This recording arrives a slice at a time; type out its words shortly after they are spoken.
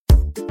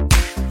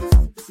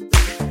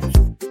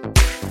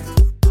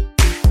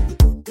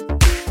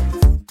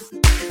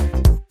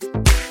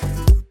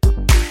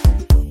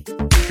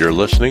You're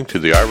listening to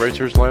the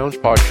iRacers Lounge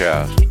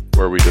podcast,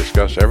 where we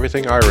discuss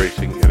everything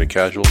iRacing in a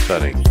casual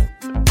setting.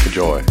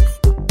 Enjoy.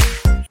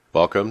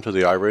 Welcome to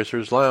the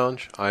iRacers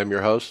Lounge. I am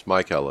your host,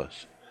 Mike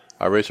Ellis.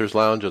 iRacers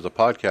Lounge is a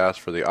podcast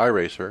for the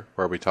iRacer,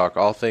 where we talk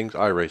all things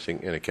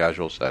iRacing in a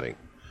casual setting.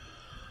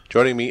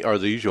 Joining me are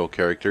the usual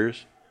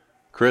characters,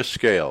 Chris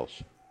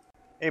Scales.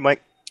 Hey,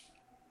 Mike.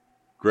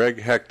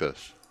 Greg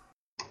Hectus.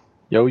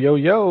 Yo, yo,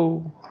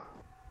 yo.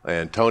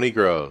 And Tony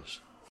Groves.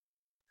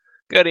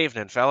 Good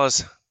evening,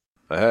 fellas.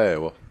 Hey,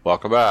 well,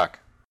 welcome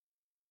back.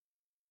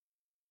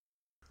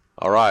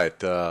 All right.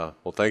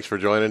 Well, thanks for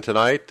joining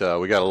tonight.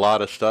 We got a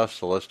lot of stuff,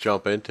 so let's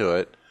jump into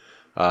it.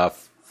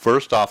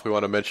 First off, we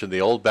want to mention the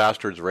Old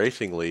Bastards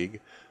Racing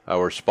League.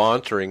 We're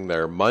sponsoring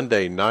their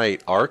Monday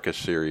night ARCA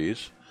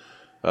series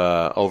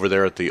over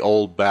there at the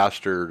Old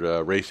Bastard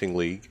Racing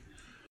League.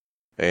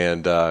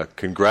 And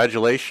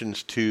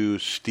congratulations to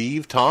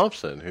Steve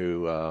Thompson,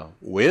 who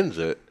wins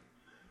it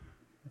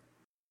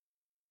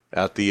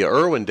at the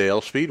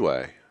Irwindale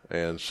Speedway.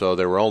 And so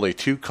there were only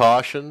 2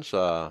 cautions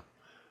for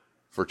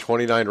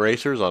 29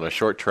 racers on a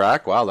short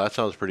track. Wow, that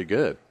sounds pretty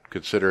good,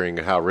 considering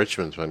how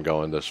Richmond's been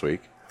going this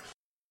week.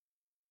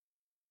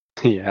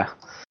 Yeah.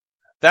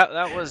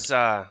 That was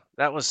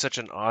such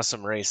an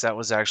awesome race. That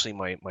was actually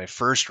my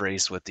first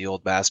race with the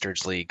Old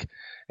Bastards League.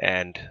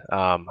 And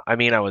I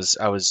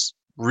was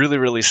really,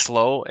 really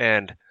slow,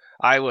 and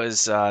I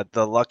was the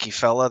lucky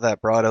fella that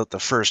brought out the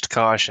first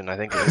caution. I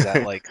think it was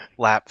at like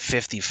lap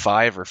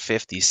 55 or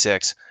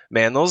 56.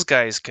 Man, those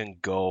guys can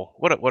go.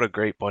 What a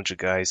great bunch of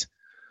guys.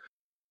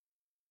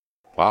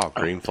 Wow,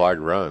 green flag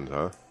runs,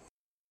 huh?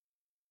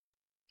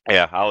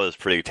 Yeah, I was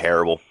pretty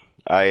terrible.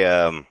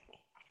 I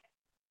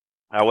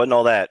wasn't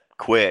all that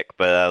quick,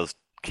 but I was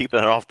keeping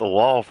it off the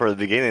wall for the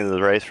beginning of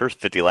the race, first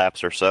 50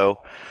 laps or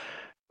so.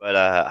 But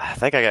I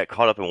think I got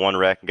caught up in one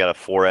wreck and got a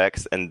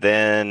 4X, and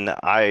then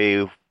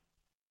I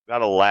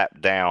got a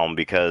lap down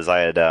because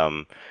I had,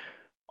 on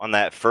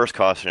that first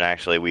caution,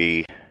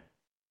 actually,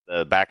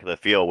 the back of the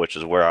field, which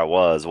is where I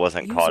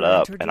wasn't caught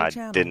up, and I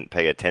didn't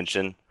pay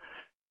attention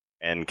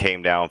and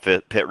came down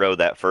pit road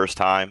that first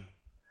time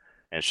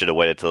and should have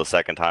waited till the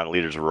second time. The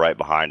leaders were right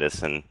behind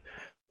us and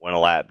went a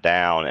lap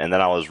down. And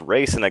then I was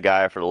racing a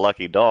guy for the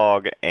lucky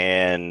dog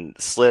and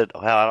slid,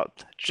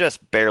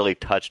 just barely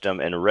touched him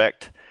and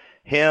wrecked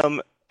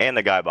him and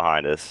the guy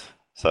behind us.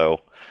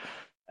 So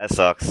that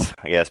sucks.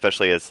 Yeah,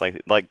 especially it's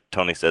like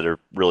Tony said, they're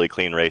really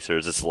clean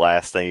racers. It's the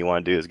last thing you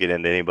want to do is get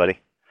into anybody.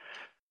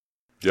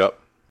 Yep.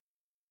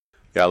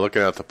 Yeah,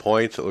 looking at the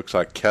points, it looks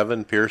like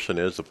Kevin Pearson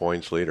is the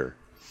points leader.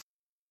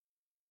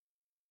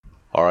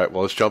 All right,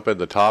 well, let's jump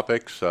into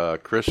topics.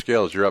 Chris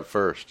Scales, you're up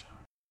first.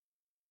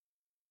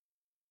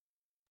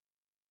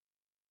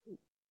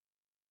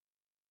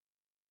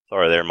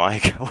 Sorry there,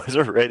 Mike. I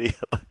wasn't ready.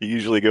 I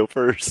usually go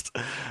first.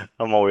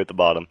 I'm all the way at the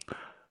bottom.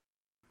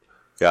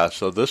 Yeah,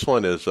 so this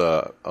one is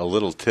a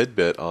little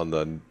tidbit on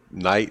the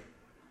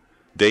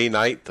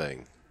day-night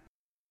thing.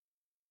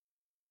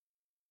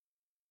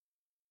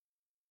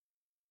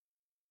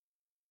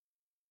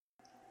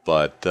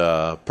 But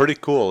pretty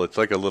cool. It's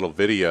like a little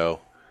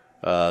video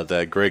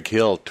that Greg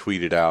Hill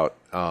tweeted out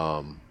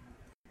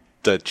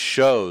that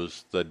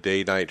shows the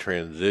day-night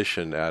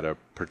transition at a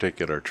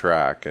particular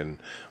track and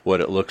what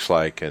it looks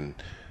like, and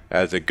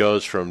as it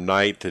goes from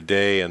night to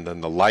day, and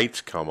then the lights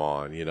come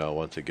on,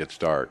 once it gets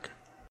dark.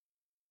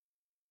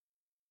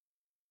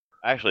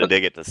 I actually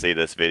did get to see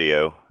this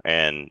video,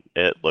 and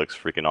it looks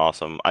freaking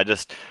awesome.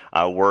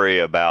 I worry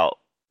about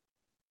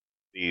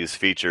these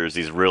features,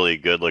 these really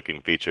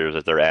good-looking features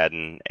that they're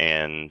adding,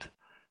 and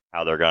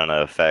how they're going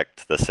to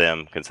affect the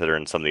sim,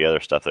 considering some of the other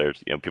stuff.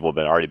 There's, people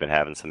have already been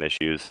having some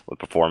issues with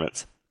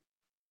performance.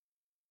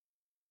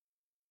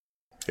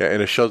 Yeah,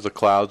 and it shows the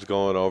clouds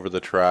going over the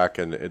track,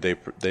 and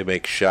they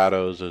make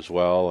shadows as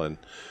well,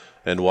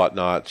 and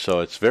whatnot. So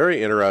it's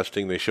very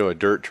interesting. They show a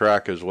dirt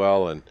track as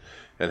well, and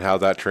how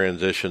that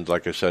transitions,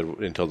 like I said,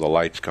 until the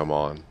lights come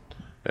on,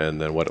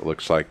 and then what it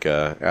looks like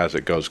as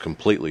it goes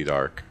completely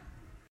dark.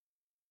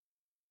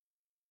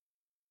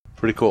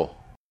 Pretty cool.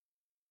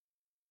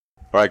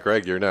 All right,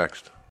 Greg, you're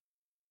next.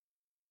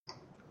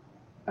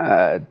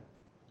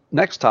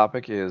 Next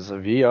topic is a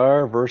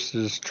VR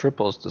versus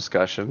triples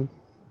discussion,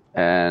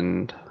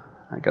 and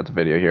I got the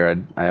video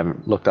here. I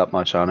haven't looked up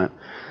much on it,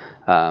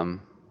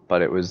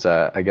 but it was,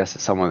 I guess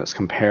it's someone that's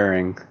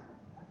comparing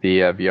the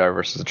VR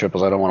versus the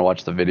triples. I don't want to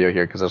watch the video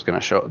here because I was going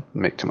to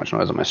make too much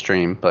noise on my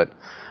stream, but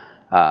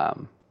I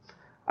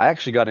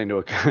actually got into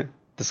a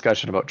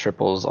discussion about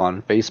triples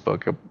on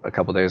Facebook a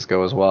couple days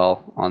ago as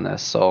well on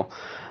this, so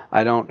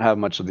I don't have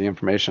much of the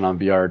information on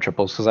VR or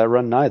triples because I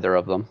run neither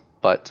of them,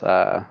 but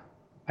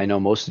I know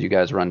most of you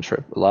guys run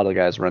a lot of the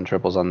guys run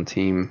triples on the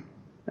team,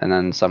 and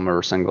then some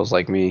are singles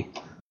like me.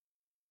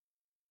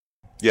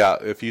 Yeah,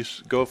 if you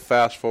go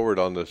fast forward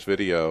on this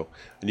video,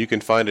 and you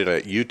can find it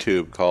at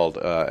YouTube called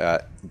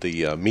at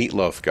the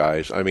Meatloaf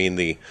guys. I mean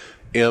the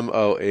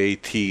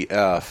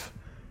MOATF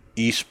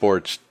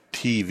Esports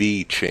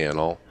TV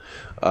channel.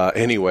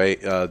 Anyway,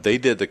 they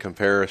did the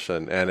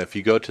comparison, and if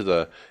you go to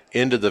the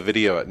end of the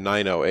video at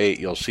 9:08,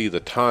 you'll see the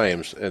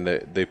times, and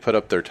they put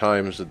up their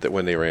times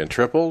when they ran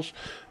triples,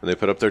 and they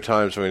put up their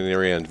times when they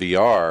ran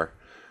VR,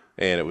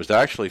 and it was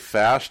actually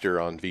faster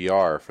on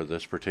VR for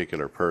this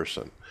particular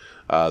person.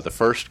 The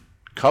first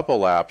couple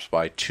laps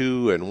by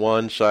 2 and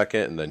 1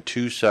 second, and then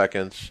 2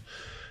 seconds,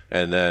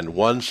 and then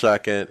 1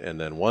 second,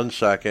 and then 1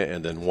 second,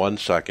 and then 1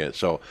 second.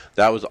 So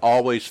that was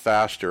always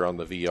faster on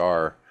the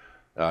VR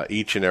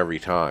each and every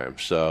time.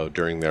 So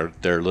during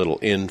their little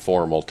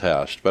informal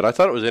test. But I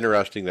thought it was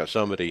interesting that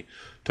somebody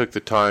took the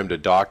time to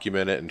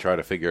document it and try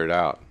to figure it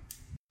out.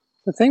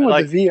 The thing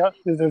with the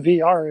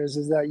VR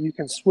is that you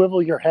can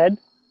swivel your head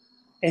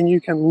and you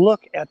can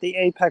look at the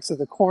apex of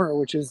the corner,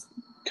 which is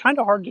kind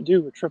of hard to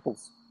do with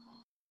triples.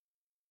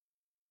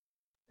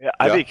 Yeah,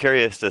 I'd be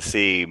curious to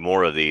see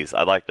more of these.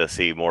 I'd like to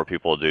see more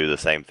people do the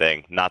same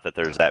thing. Not that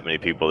there's that many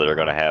people that are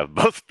going to have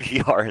both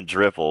VR and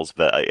triples,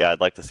 but yeah, I'd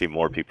like to see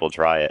more people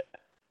try it.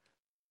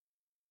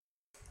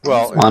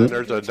 Well, and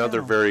there's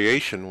another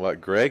variation, what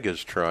Greg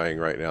is trying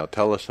right now.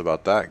 Tell us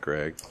about that,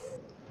 Greg.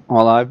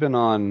 Well, I've been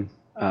on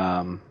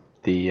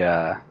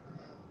the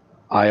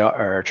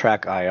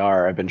track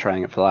IR. I've been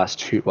trying it for the last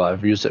 2. Well,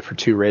 I've used it for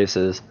 2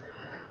 races,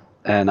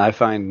 and I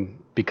find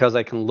because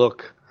I can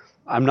look.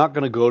 I'm not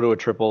going to go to a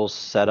triples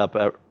setup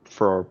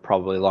for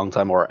probably a long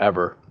time or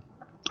ever.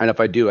 And if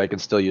I do, I can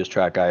still use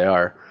track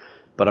IR,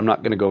 but I'm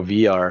not going to go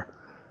VR.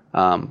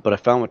 But I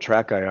found with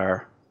track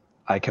IR,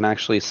 I can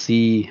actually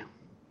see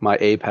my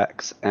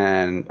apex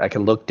and I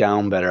can look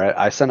down better.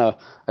 I sent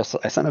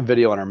a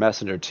video on our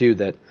messenger too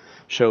that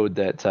showed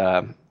that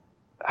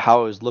how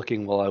I was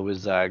looking while I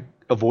was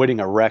avoiding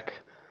a wreck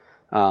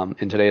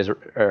in today's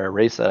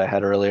race that I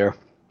had earlier,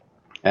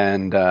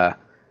 and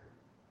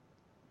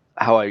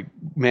how I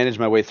managed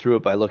my way through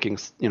it by looking,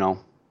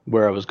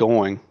 where I was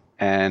going,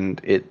 and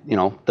it,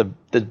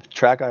 the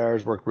track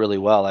IRs work really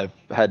well. I've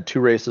had 2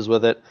 races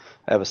with it.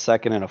 I have a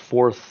second and a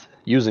fourth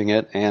using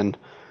it, and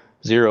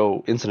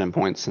 0 incident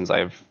points since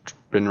I've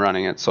been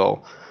running it.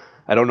 So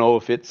I don't know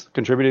if it's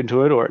contributed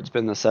to it or it's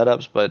been the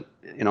setups, but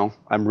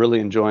I'm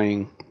really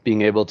enjoying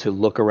being able to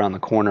look around the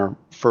corner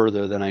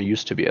further than I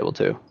used to be able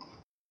to.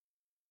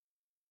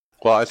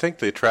 Well, I think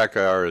the track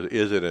IR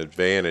is an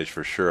advantage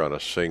for sure on a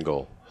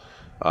single.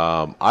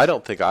 I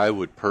don't think I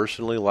would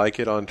personally like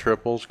it on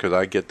triples because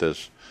I get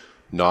this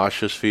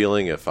nauseous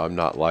feeling if I'm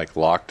not like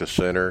locked to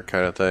center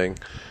kind of thing.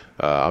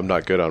 I'm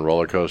not good on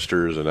roller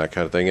coasters and that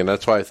kind of thing, and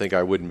that's why I think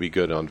I wouldn't be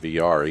good on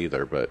VR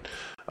either. But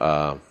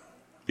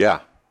yeah,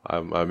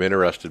 I'm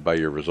interested by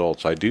your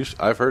results.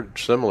 I've heard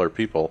similar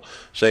people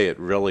say it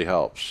really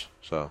helps.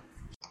 So,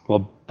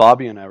 well,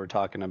 Bobby and I were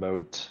talking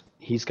about.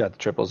 He's got the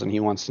triples, and he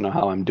wants to know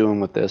how I'm doing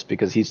with this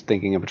because he's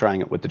thinking of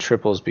trying it with the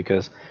triples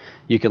because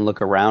you can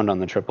look around on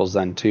the triples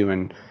then too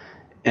and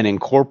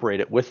incorporate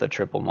it with a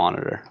triple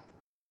monitor.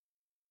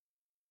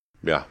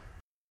 Yeah.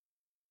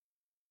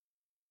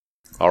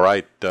 All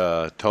right,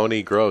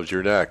 Tony Groves,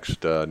 you're next.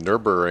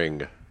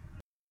 Nürburgring.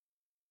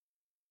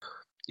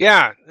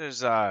 Yeah,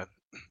 there's a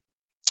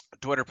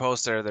Twitter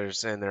post there.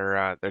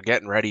 They're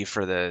getting ready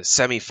for the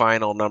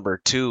semifinal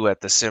number 2 at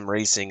the Sim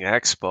Racing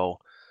Expo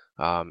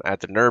at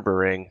the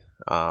Nürburgring.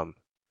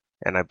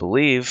 And I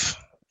believe,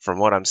 from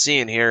what I'm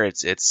seeing here,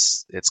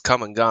 it's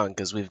come and gone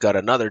because we've got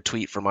another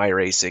tweet from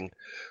iRacing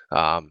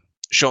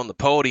showing the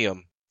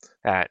podium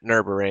at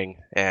Nürburgring,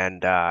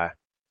 and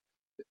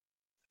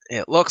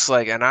it looks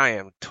like, and I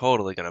am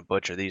totally going to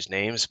butcher these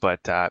names, but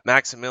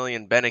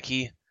Maximilian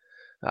Benecke,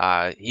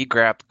 he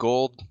grabbed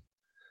gold.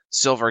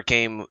 Silver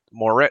came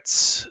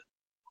Moritz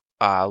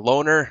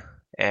Lohner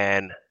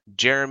and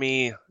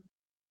Jeremy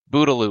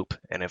Boodaloop.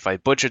 And if I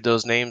butchered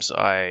those names,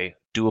 I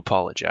do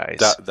apologize.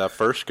 That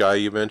first guy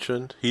you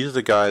mentioned, he's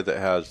the guy that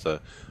has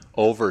the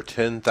over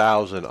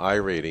 10,000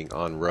 iRating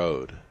on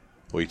road.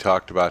 We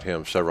talked about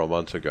him several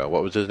months ago.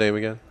 What was his name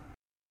again?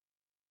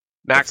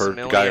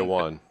 Maximilian the guy who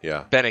won,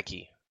 yeah.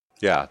 Benecke.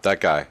 Yeah, that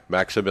guy,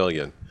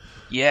 Maximilian.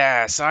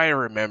 Yes, I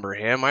remember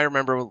him. I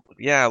remember,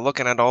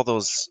 looking at all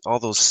those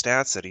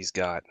stats that he's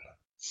got.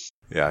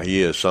 Yeah,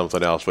 he is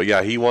something else. But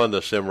yeah, he won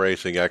the Sim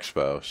Racing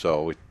Expo,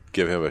 so we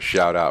give him a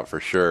shout out for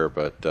sure.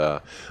 But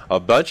a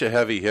bunch of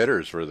heavy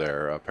hitters were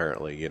there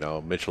apparently.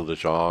 Mitchell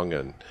DeJong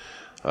and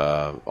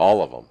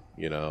all of them.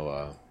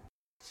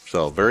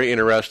 So very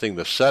interesting.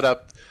 The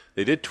setup.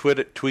 They did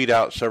tweet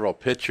out several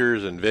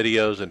pictures and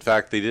videos. In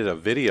fact, they did a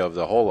video of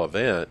the whole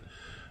event.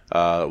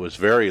 It was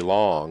very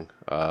long.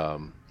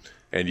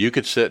 And you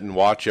could sit and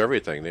watch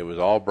everything. It was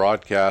all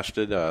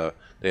broadcasted.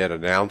 They had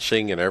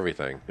announcing and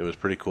everything. It was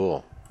pretty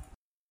cool.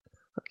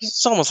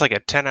 It's almost like a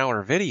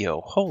 10-hour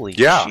video. Holy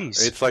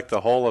jeez. It's like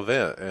the whole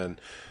event.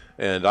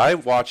 And I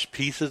watched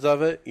pieces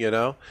of it,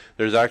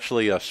 There's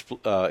actually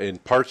in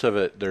parts of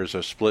it, there's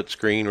a split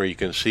screen where you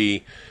can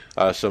see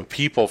some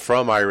people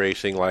from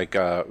iRacing, like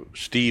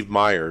Steve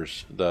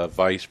Myers, the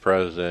vice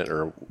president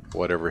or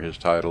whatever his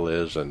title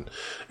is, and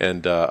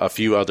a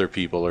few other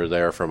people are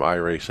there from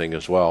iRacing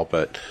as well.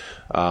 But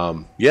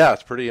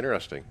it's pretty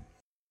interesting.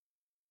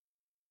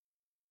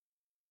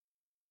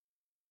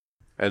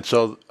 And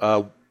so,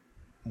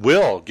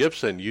 Will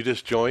Gibson, you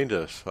just joined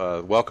us.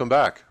 Welcome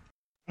back.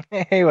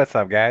 Hey, what's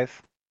up, guys?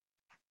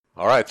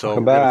 All right, so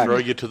Welcome we're going to back. throw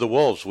you to the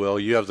wolves, Will.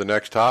 You have the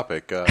next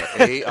topic,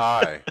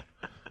 AI.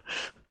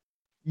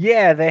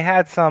 Yeah, they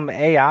had some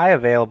AI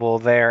available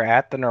there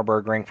at the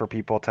Nürburgring for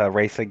people to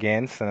race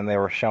against, and they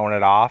were showing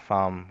it off.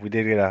 We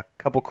did get a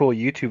couple cool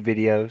YouTube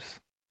videos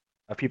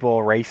of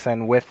people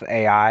racing with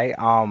AI.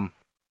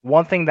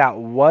 One thing that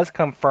was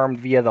confirmed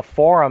via the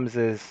forums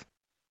is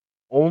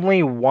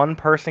only one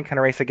person can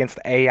race against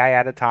AI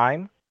at a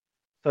time.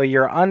 So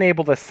you're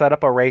unable to set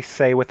up a race,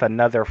 say, with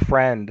another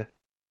friend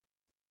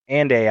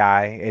and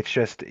AI. It's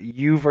just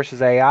you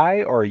versus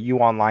AI or you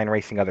online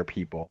racing other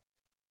people.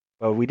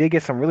 But we did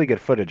get some really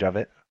good footage of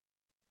it.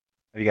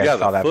 Have you guys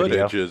saw that video?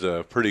 Yeah, the footage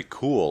is pretty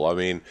cool. I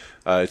mean,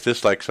 it's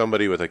just like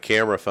somebody with a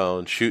camera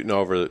phone shooting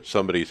over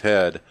somebody's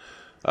head,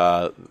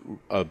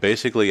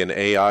 basically an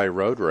AI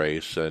road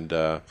race. And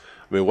I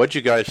mean, what'd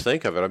you guys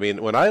think of it? I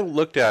mean, when I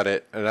looked at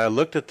it and I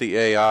looked at the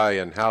AI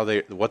and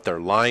what their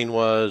line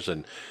was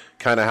and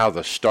kind of how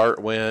the start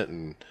went,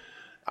 and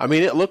I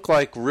mean, it looked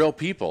like real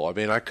people. I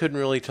mean, I couldn't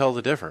really tell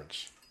the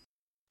difference.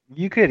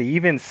 You could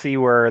even see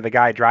where the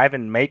guy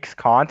driving makes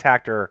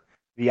contact, or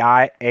the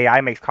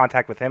AI makes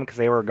contact with him, because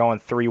they were going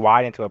 3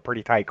 wide into a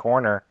pretty tight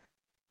corner,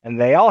 and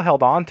they all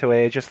held on to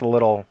it. It's just a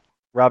little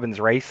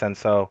rubbins racing.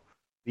 So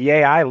the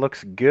AI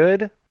looks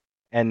good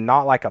and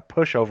not like a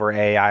pushover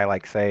AI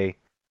like, say,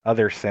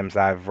 other sims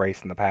I've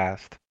raced in the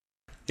past.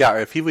 Yeah,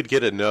 if he would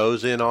get a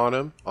nose in on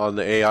him on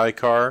the AI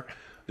car,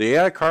 the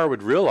AI car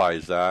would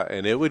realize that,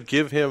 and it would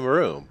give him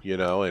room,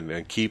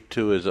 and keep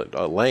to his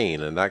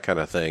lane and that kind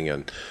of thing.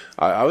 And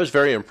I was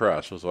very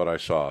impressed with what I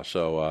saw.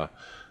 So,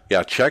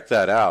 yeah, check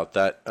that out.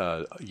 That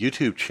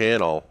YouTube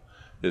channel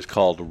is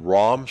called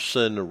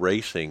Romsen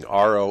Racing,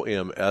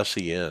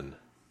 Romsen,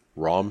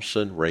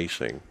 Romsen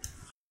Racing.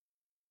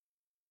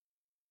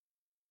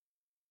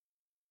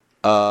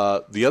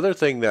 The other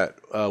thing that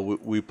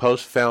we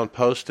found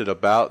posted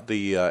about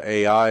the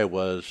AI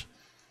was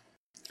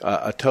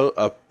a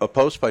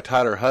post by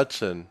Tyler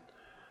Hudson,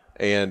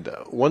 and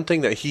one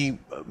thing that he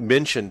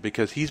mentioned,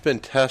 because he's been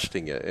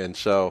testing it, and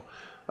so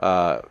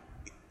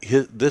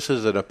this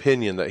is an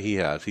opinion that he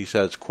has. He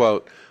says,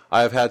 quote,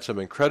 "I have had some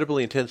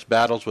incredibly intense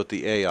battles with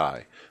the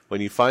AI.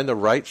 When you find the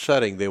right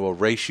setting, they will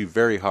race you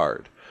very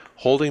hard,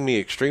 holding me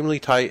extremely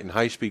tight in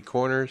high-speed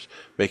corners,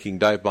 making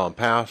dive bomb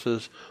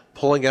passes,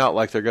 pulling out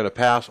like they're going to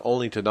pass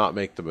only to not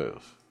make the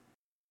move."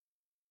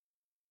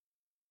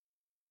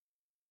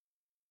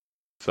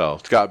 So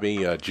it's got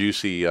me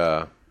juicy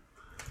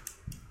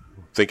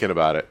thinking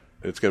about it.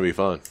 It's going to be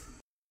fun.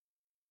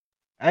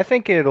 I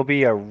think it'll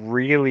be a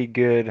really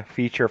good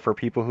feature for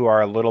people who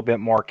are a little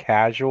bit more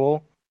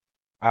casual.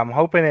 I'm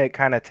hoping it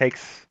kind of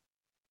takes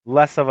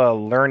less of a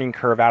learning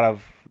curve out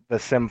of the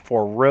sim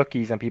for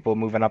rookies and people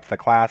moving up the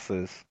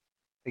classes.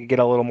 They can get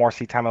a little more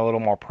seat time, a little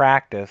more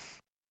practice,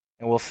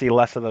 and we'll see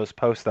less of those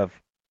posts of,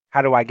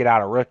 how do I get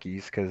out of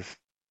rookies? Because,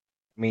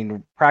 I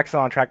mean, practicing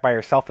on track by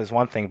yourself is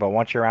one thing, but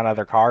once you're around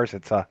other cars,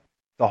 it's a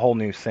whole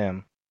new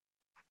sim.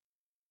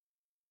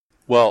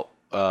 Well,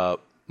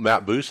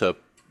 Matt Busa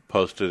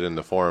posted in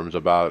the forums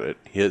about it.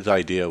 His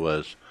idea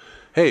was,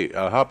 hey,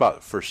 how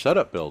about for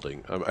setup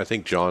building? I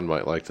think John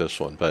might like this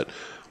one, but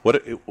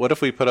what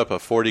if we put up a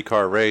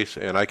 40-car race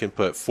and I can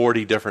put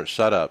 40 different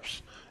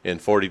setups in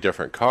 40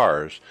 different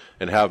cars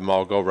and have them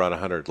all go around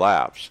 100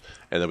 laps,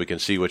 and then we can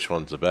see which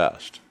one's the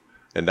best.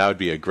 And that would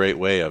be a great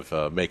way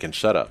of making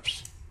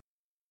setups.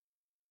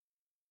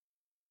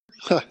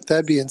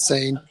 That'd be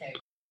insane.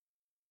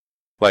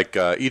 Like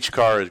each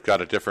car has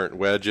got a different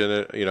wedge in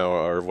it,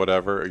 or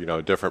whatever,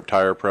 different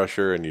tire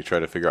pressure, and you try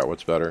to figure out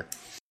what's better.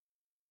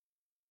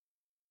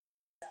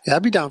 Yeah,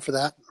 I'd be down for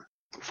that.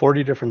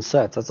 40 different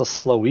sets. That's a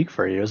slow week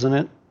for you, isn't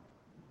it?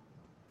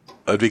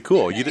 That'd be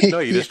cool. You just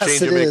Yes,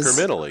 change it them is.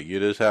 incrementally. You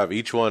just have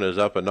each one is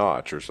up a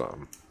notch or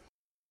something.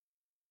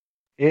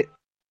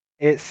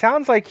 It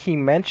sounds like he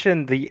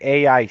mentioned the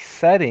AI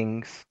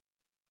settings.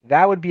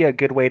 That would be a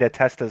good way to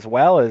test as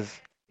well, as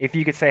if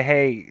you could say,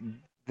 hey,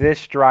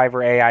 this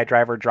AI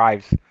driver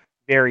drives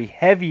very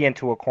heavy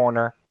into a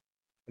corner.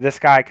 This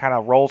guy kind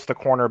of rolls the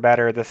corner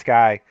better. This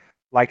guy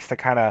likes to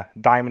kind of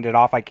diamond it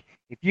off. Like,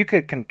 if you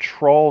could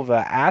control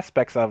the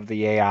aspects of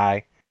the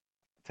AI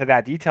to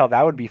that detail,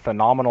 that would be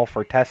phenomenal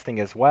for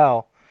testing as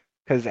well.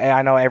 Because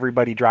I know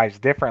everybody drives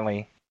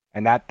differently,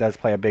 and that does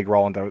play a big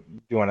role into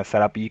doing a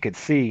setup. But you could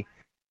see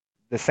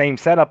the same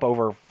setup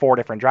over 4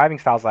 different driving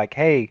styles. Like,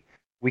 hey,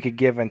 we could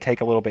give and take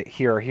a little bit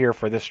here or here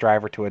for this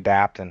driver to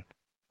adapt. And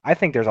I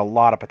think there's a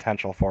lot of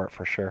potential for it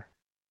for sure.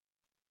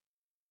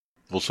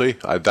 We'll see.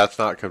 That's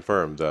not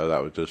confirmed.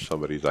 That was just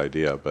somebody's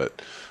idea,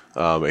 but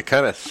it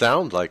kind of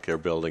sounds like they're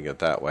building it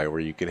that way, where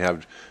you can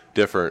have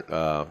different,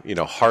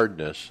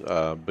 hardness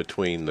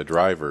between the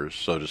drivers,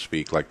 so to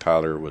speak, like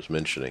Tyler was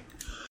mentioning.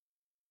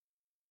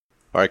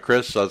 All right,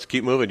 Chris, let's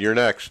keep moving. You're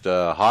next.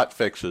 Hot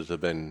fixes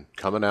have been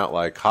coming out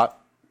like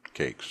hot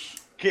cakes.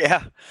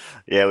 Yeah,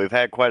 we've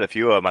had quite a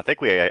few of them. I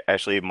think we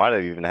actually might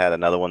have even had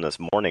another one this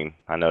morning.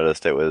 I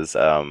noticed it was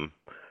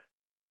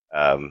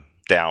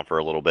down for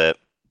a little bit.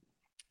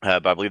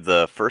 But I believe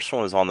the first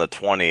one was on the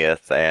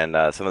 20th,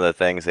 and some of the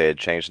things they had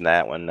changed in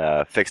that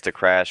one fixed a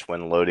crash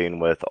when loading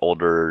with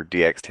older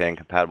DX10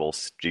 compatible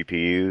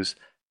GPUs,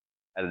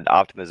 added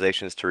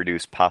optimizations to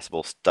reduce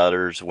possible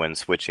stutters when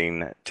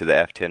switching to the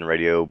F10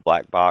 radio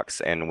black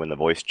box and when the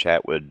voice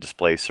chat would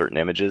display certain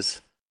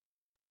images,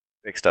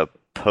 fixed a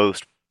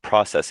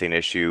post-processing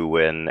issue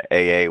when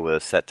AA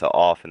was set to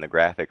off in the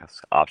graphics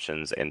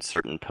options and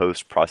certain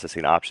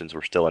post-processing options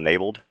were still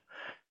enabled.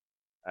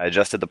 I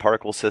adjusted the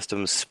particle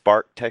system's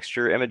spark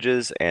texture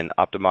images and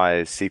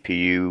optimized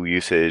CPU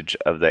usage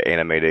of the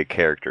animated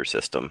character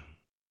system.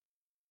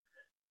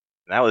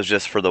 And that was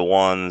just for the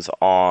ones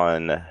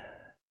on the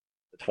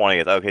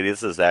 20th. Okay,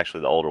 this is actually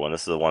the older one.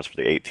 This is the ones for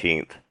the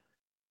 18th.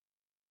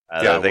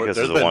 Yeah, I think this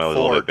is the one that was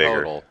a little bit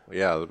bigger. Total.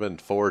 Yeah, there's been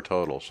 4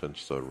 total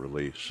since the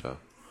release. So.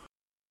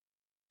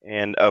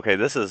 And okay,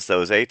 this is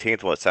those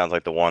 18th one. It sounds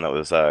like the one that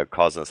was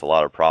causing us a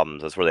lot of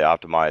problems. That's where they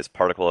optimized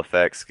particle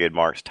effects, skid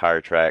marks,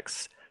 tire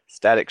tracks,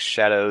 static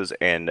shadows,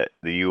 and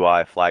the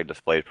UI flag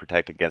display to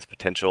protect against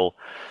potential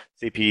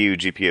CPU,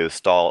 GPU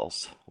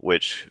stalls,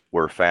 which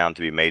were found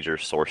to be major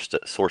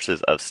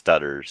sources of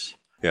stutters.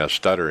 Yeah,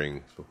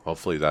 stuttering.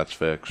 Hopefully that's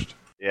fixed.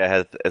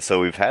 Yeah,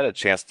 so we've had a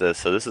chance to.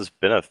 So this has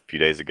been a few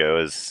days ago.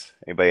 Has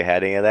anybody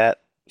had any of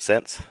that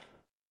since?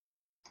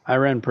 I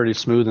ran pretty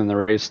smooth in the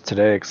race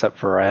today, except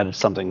for I had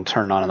something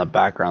turned on in the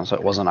background, so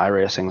it wasn't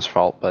iRacing's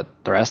fault, but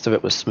the rest of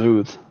it was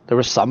smooth. There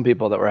were some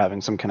people that were having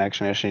some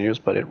connection issues,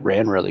 but it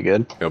ran really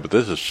good. Yeah, but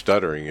this is a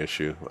stuttering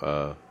issue.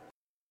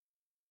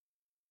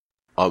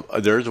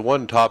 There's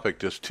one topic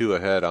just 2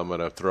 ahead I'm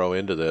going to throw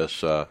into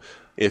this.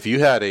 If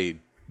you had a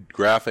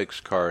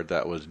graphics card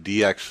that was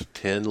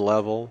DX10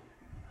 level,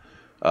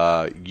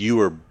 you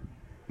were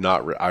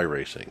not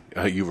iRacing.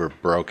 You were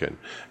broken.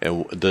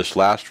 And this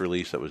last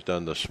release that was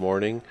done this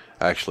morning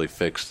actually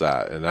fixed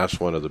that. And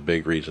that's one of the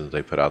big reasons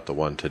they put out the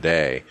one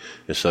today,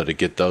 is so to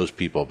get those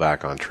people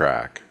back on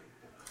track.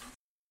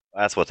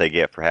 That's what they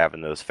get for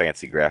having those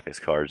fancy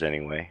graphics cards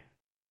anyway.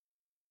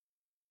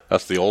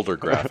 That's the older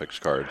graphics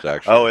cards,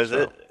 actually. Oh, is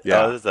it?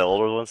 Yeah. Oh, this is the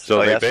older ones?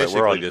 So they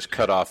basically just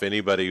cut off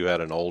anybody who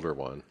had an older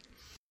one.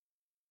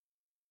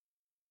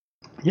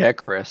 Yeah,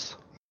 Chris.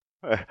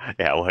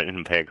 Yeah, I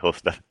wasn't paying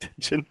close enough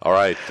attention. All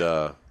right,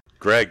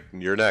 Greg,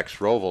 you're next.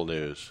 Roval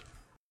news.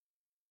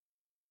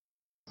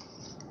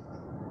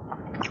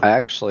 I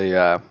actually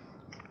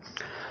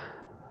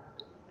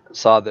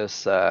saw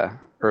this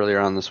earlier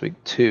on this week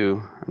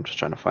too. I'm just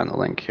trying to find the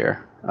link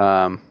here.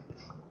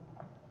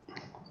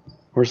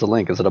 Where's the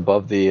link? Is it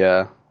above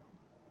the?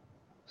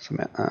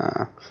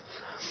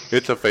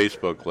 It's a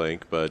Facebook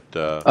link, but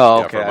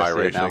oh, okay, from I see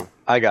it iRacing. now.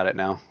 I got it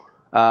now.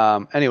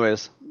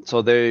 Anyways,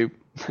 so they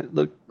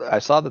look. I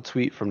saw the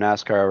tweet from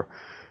NASCAR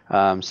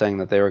saying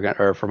that they were going,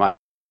 or from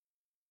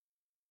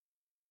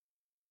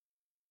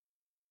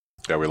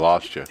Yeah, we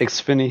lost you.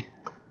 Xfinity.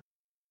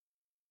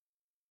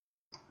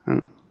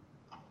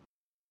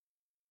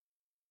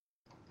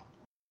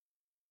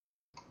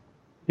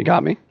 You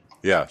got me?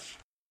 Yes.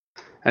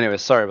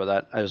 Anyways, sorry about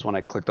that. I just, when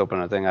I clicked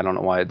open a thing, I don't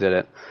know why I did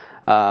it.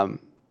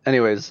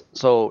 Anyways,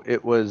 so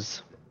it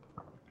was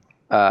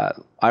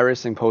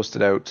iRacing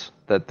posted out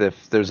that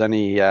if there's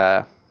any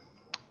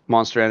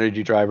Monster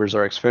Energy drivers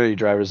or Xfinity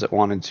drivers that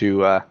wanted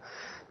to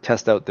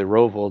test out the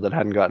Roval that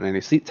hadn't gotten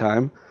any seat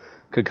time,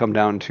 could come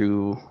down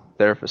to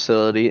their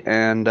facility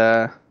and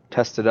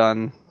test it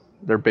on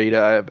their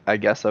beta, I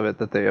guess, of it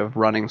that they have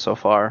running so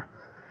far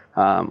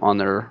on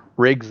their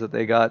rigs that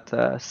they got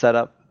set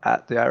up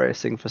at the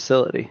iRacing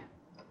facility.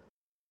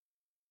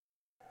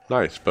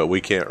 Nice, but we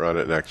can't run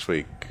it next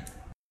week.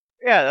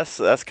 Yeah,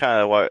 that's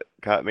kind of what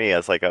got me. I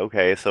was like,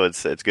 okay, so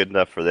it's good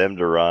enough for them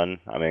to run.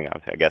 I mean,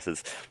 I guess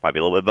it's might be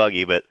a little bit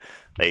buggy, but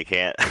they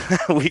can't.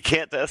 We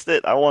can't test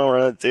it. I want to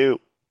run it too.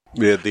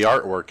 Yeah, the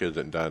artwork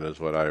isn't done, is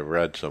what I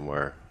read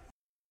somewhere.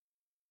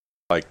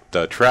 Like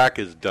the track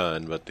is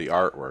done, but the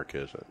artwork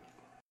isn't.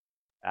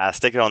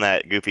 Stick it on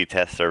that goofy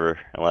test server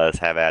and let us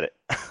have at it.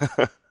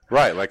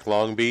 Right, like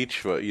Long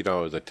Beach,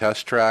 the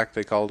test track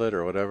they called it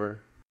or whatever.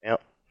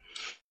 Yep.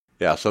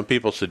 Yeah, some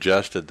people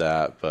suggested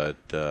that, but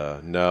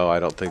no, I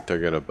don't think they're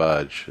going to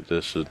budge.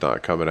 This is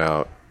not coming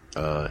out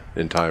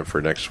in time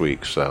for next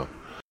week. So,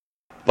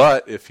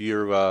 but if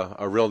you're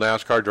a real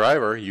NASCAR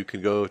driver, you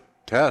can go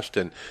test.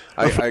 And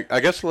I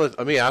guess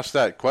let me ask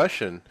that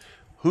question: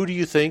 who do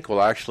you think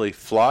will actually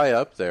fly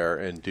up there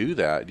and do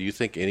that? Do you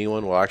think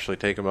anyone will actually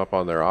take them up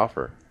on their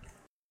offer?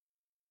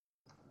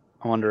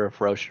 I wonder if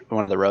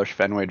one of the Roush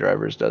Fenway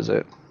drivers does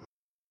it.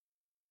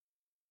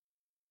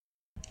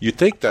 You'd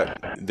think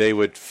that they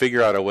would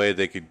figure out a way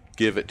they could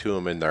give it to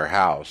them in their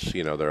house,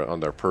 they're on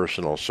their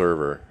personal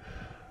server,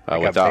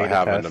 Like without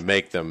having test. to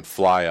make them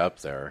fly up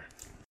there.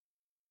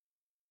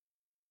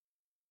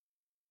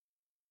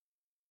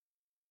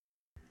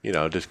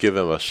 Just give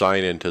them a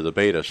sign into the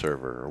beta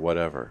server or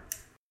whatever.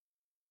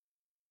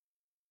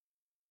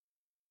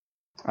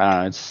 I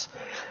don't know. It's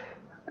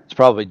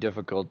probably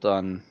difficult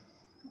on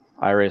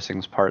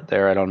iRacing's part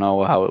there. I don't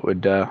know how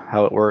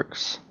it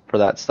works for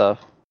that stuff.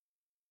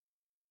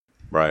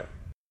 Right.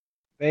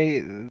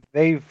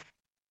 they've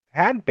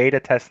had beta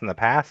tests in the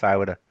past. I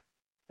would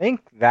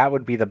think that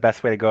would be the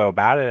best way to go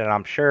about it, and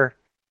I'm sure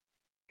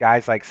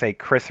guys like, say,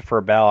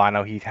 Christopher Bell, I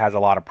know he has a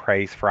lot of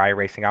praise for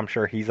iRacing. I'm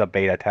sure he's a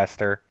beta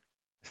tester,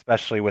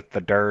 especially with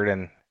the dirt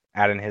and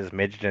adding his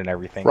midget and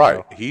everything.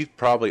 Right. So. He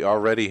probably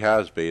already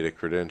has beta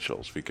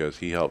credentials because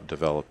he helped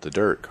develop the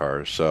dirt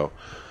cars. So,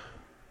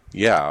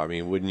 yeah, I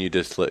mean, wouldn't you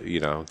just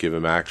give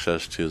him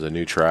access to the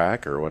new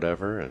track or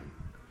whatever?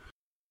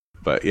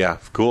 But yeah,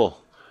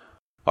 cool.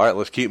 All right,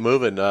 let's keep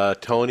moving.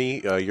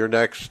 Tony, you're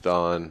next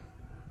on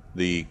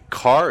the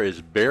car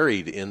is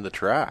buried in the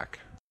track.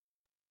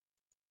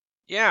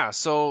 Yeah,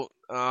 so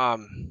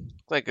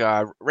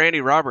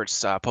Randy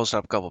Roberts posted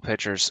up a couple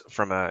pictures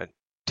from a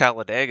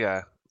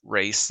Talladega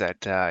race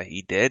that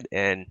he did,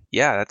 and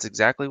yeah, that's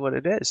exactly what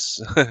it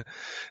is.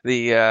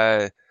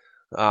 The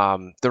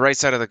right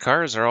side of the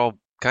cars are all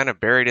kind of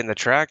buried in the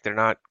track. They're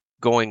not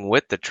going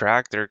with the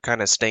track. They're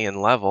kind of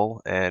staying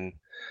level and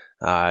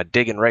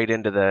digging right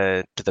into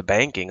the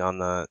banking on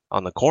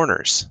the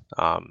corners.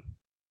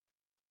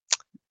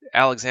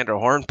 Alexander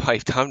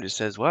Hornpipe Tom just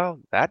says, "Well,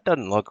 that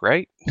doesn't look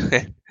right."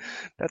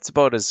 That's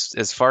about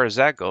as far as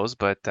that goes.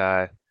 But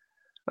I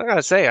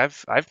gotta say,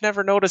 I've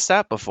never noticed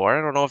that before.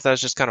 I don't know if that's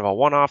just kind of a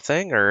one-off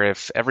thing, or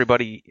if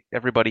everybody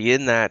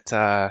in that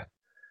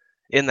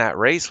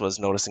race was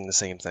noticing the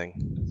same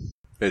thing.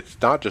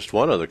 It's not just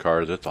one of the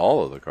cars; it's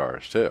all of the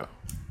cars too.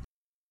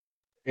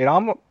 It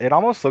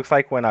almost looks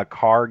like when a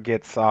car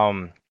gets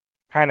kind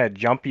of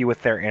jumpy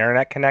with their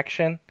internet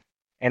connection,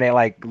 and it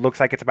like looks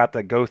like it's about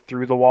to go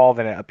through the wall,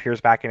 then it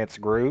appears back in its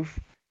groove.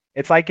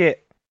 It's like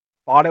it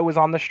thought it was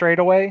on the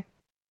straightaway,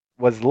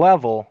 was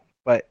level,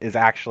 but is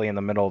actually in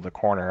the middle of the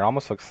corner. It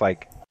almost looks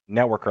like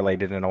network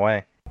related in a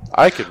way.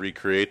 I could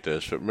recreate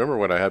this, but remember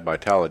when I had my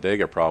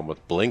Talladega problem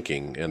with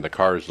blinking, and the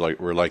cars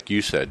were like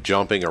you said,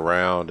 jumping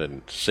around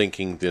and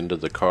sinking into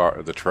the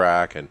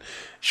track, and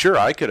sure,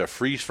 I could have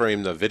freeze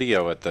framed the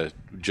video at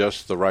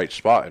just the right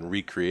spot and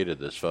recreated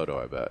this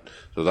photo. I bet.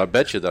 So I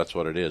bet you that's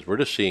what it is. We're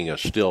just seeing a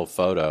still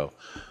photo,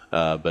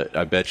 but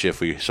I bet you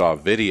if we saw a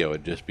video,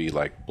 it'd just be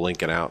like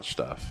blinking out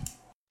stuff.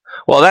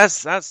 Well,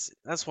 that's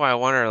why I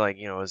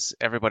wonder, is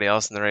everybody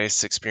else in the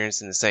race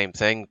experiencing the same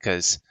thing?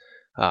 Because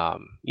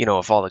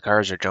if all the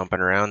cars are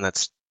jumping around,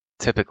 that's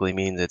typically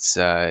means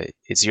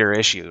it's your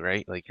issue,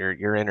 right? Like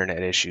your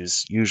internet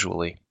issues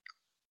usually.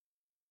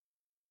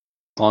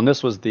 Well, and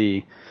this was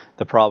the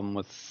problem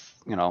with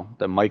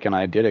that Mike and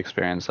I did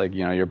experience. Like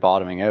you're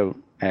bottoming out,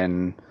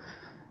 and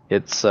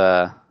it's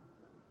that's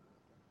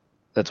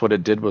what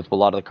it did with a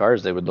lot of the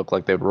cars. They would look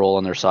like they'd roll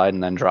on their side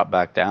and then drop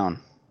back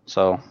down.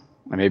 So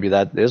maybe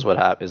that is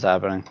what is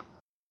happening.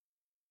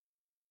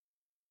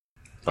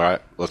 All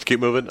right, let's keep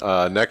moving.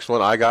 Next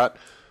one I got.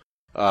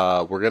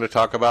 We're going to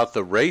talk about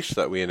the race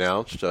that we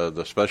announced,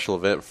 the special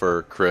event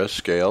for Chris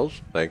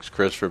Scales. Thanks,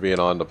 Chris, for being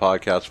on the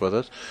podcast with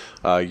us.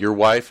 Your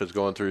wife is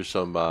going through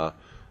some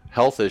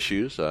health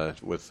issues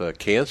with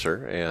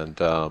cancer,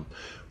 and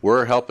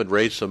we're helping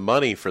raise some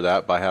money for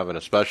that by having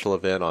a special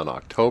event on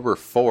October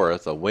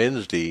 4th, a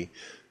Wednesday,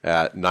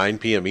 at 9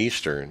 p.m.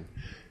 Eastern.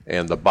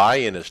 And the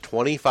buy-in is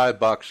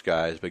 $25,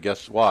 guys. But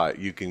guess what?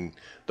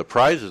 The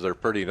prizes are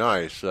pretty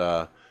nice.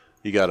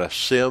 You got a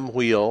sim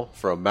wheel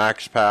from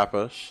Max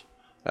Pappas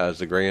as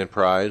the grand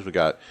prize. We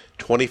got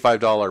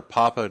 $25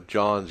 Papa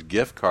John's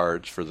gift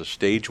cards for the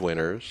stage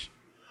winners.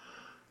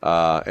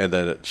 And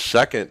then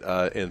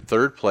in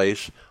third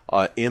place,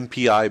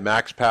 MPI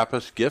Max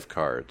Pappas gift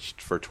cards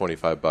for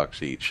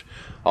 $25 each.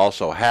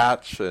 Also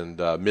hats and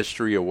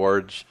mystery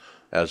awards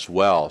as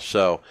well.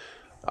 So,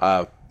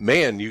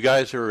 man, you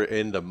guys are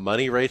into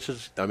money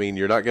races. I mean,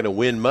 you're not going to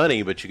win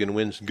money, but you can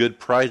win good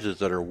prizes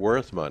that are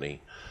worth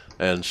money.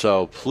 And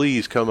so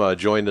please come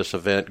join this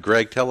event.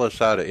 Greg, tell us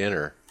how to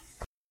enter.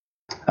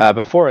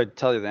 Before I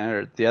tell you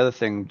the other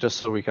thing,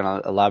 just so we can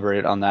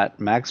elaborate on that,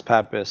 Max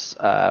Pappas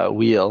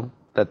wheel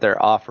that they're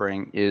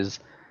offering is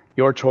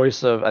your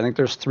choice of, I think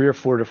there's 3 or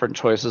 4 different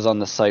choices on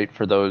the site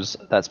for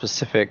that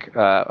specific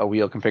a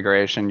wheel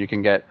configuration. You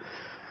can get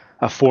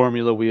a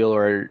formula wheel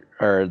or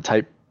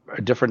a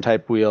different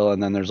type wheel,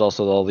 and then there's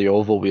also all the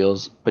oval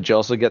wheels, but you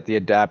also get the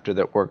adapter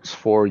that works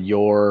for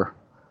your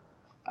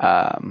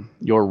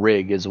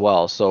rig as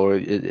well. So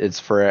it's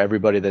for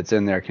everybody that's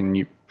in there. Can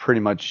you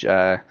pretty much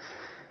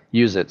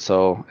use it?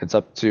 So it's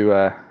up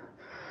to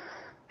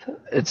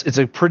it's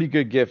a pretty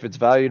good gift. It's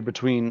valued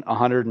between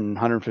 $100 and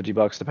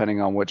 $150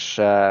 depending on which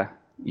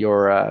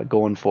you're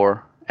going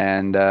for,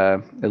 and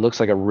it looks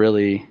like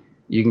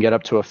you can get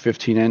up to a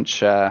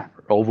 15-inch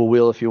oval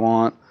wheel if you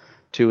want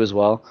to as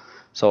well.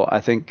 So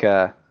I think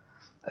that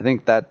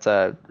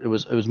it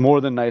was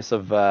more than nice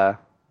of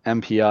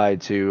MPI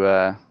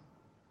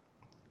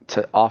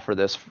to offer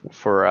this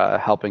for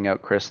helping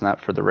out Chris and that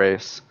for the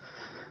race,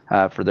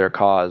 for their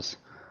cause.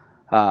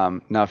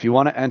 Now, if you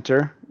want to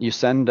enter, you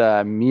send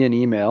me an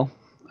email.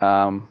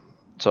 So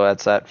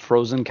that's at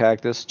Frozen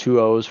Cactus, 2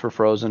 O's for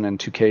Frozen and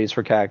 2 K's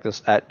for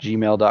Cactus at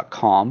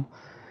gmail.com.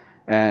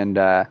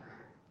 And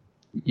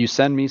you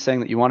send me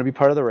saying that you want to be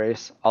part of the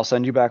race. I'll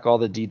send you back all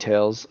the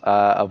details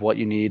of what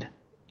you need.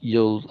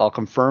 I'll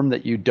confirm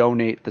that you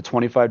donate the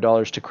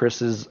 $25 to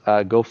Chris's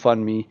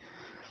GoFundMe,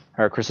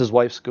 or Chris's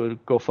wife's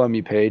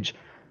GoFundMe page.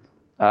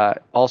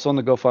 Also on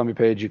the GoFundMe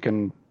page, you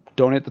can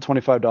donate the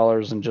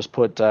 $25 and just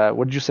put,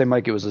 what did you say,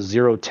 Mike? It was a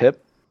 0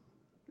 tip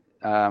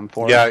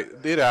for Yeah, it?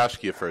 I did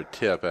ask you for a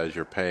tip as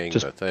you're paying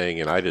the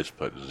thing, and I just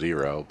put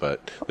 0.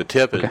 But the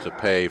tip is to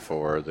pay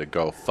for the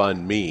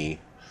GoFundMe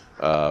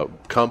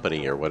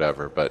company or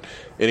whatever. But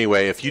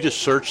anyway, if you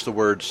just search the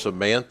word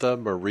Samantha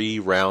Marie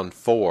Round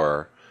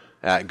 4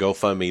 at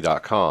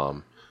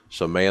GoFundMe.com,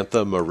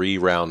 Samantha Marie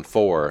Round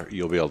 4,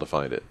 you'll be able to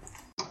find it.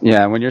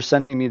 Yeah, when you're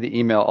sending me the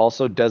email,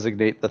 also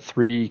designate the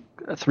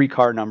three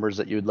car numbers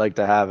that you would like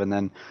to have, and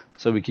then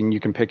so you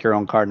can pick your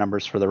own car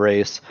numbers for the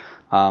race.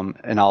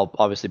 And I'll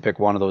obviously pick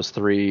one of those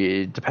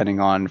 3 depending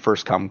on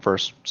first come,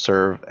 first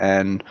serve,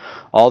 and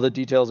all the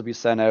details will be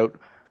sent out.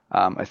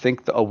 I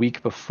think a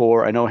week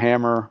before. I know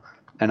Hammer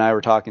and I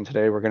were talking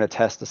today. We're going to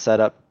test the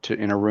setup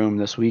in a room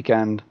this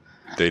weekend.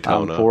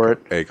 Daytona for it.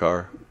 A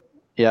car.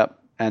 Yep,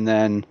 and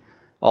then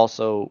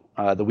also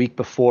the week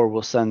before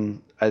we'll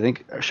send. I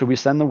think should we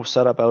send the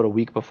setup out a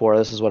week before?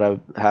 This is what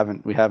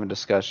we haven't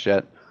discussed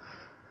yet,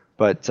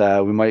 but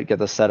we might get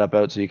the setup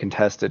out so you can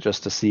test it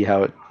just to see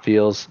how it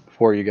feels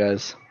for you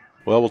guys.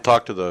 Well, we'll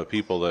talk to the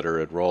people that are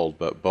enrolled,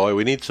 but boy,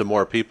 we need some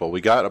more people. We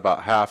got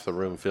about half the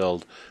room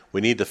filled.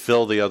 We need to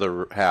fill the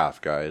other half,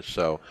 guys.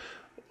 So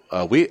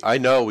I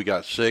know we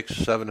got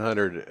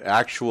 600-700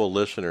 actual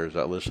listeners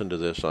that listen to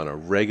this on a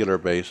regular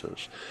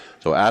basis.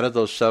 So out of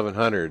those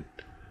 700,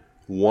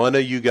 one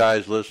of you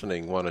guys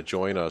listening want to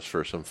join us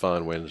for some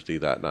fun Wednesday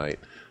that night.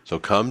 So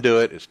come do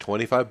it. It's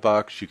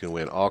 $25. You can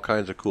win all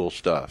kinds of cool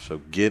stuff.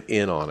 So get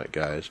in on it,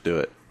 guys. Do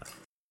it.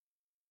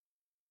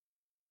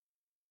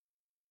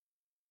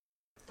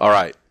 All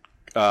right.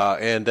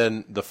 And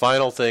then the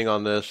final thing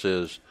on this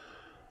is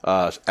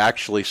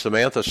actually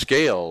Samantha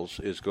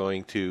Scales is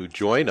going to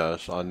join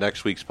us on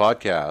next week's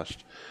podcast.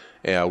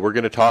 And we're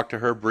going to talk to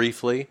her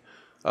briefly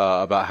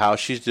about how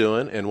she's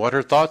doing and what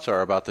her thoughts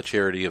are about the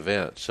charity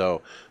event.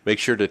 So make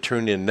sure to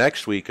tune in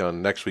next week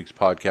on next week's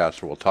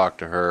podcast where we'll talk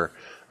to her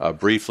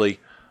briefly.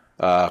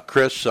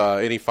 Chris,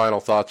 any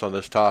final thoughts on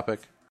this topic?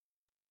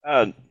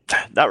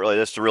 Not really.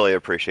 Just to really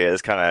appreciate it.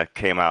 This kind of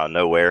came out of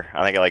nowhere.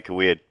 I think like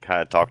we had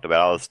kind of talked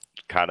about, I was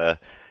kind of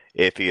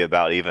iffy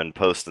about even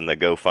posting the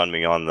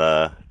GoFundMe on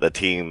the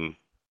team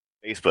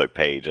Facebook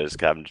page. I was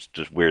kind of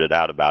just weirded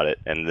out about it.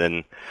 And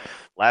then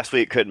last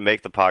week couldn't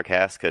make the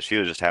podcast because she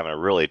was just having a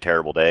really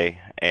terrible day.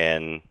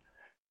 And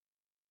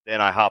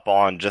then I hop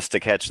on just to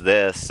catch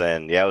this,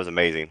 and yeah, it was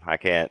amazing.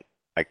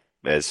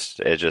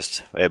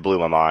 It blew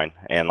my mind.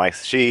 And like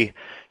she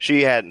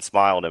hadn't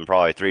smiled in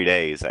probably 3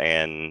 days,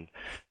 and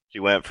she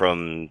went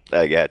from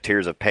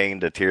tears of pain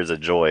to tears of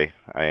joy.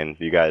 And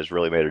you guys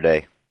really made her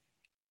day.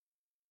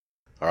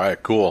 All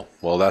right, cool.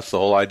 Well, that's the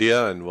whole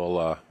idea, and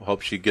we'll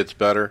hope she gets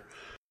better.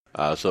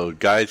 So,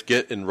 guys,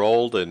 get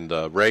enrolled in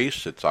the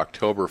race. It's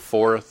October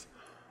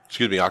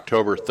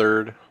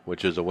 3rd,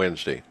 which is a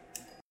Wednesday.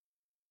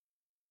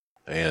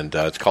 And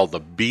it's called the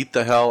Beat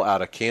the Hell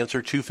Out of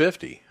Cancer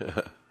 250.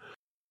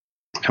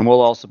 And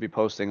we'll also be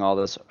posting all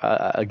this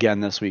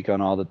again this week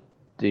on all the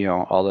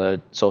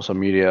social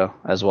media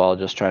as well,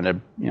 just trying to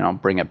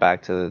bring it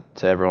back to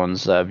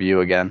everyone's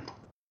view again.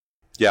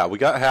 Yeah, we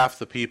got half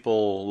the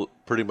people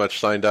pretty much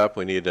signed up.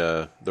 We need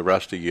the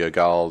rest of you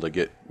all to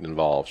get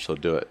involved, so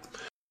do it.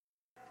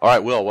 All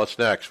right, Will, what's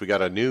next? We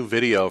got a new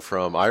video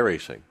from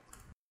iRacing.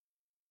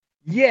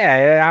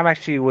 Yeah,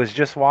 was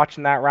just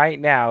watching that right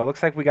now. It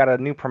looks like we got a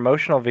new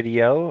promotional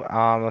video.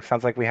 It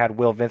sounds like we had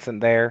Will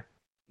Vincent there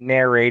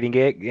narrating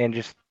it and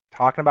just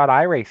talking about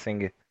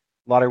iRacing. A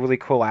lot of really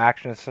cool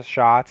action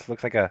shots.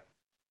 Looks like a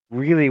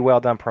really well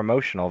done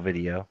promotional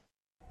video.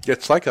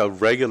 It's like a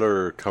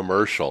regular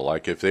commercial.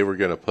 Like if they were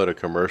going to put a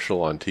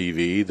commercial on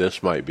TV,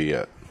 this might be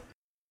it.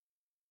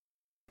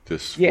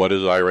 What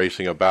is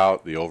iRacing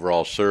about? The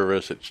overall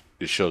service.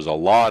 It shows a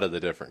lot of the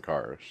different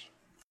cars.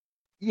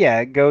 Yeah,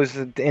 it goes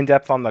in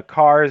depth on the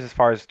cars as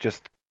far as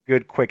just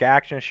good quick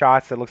action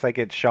shots. It looks like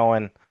it's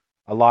showing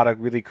a lot of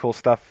really cool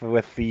stuff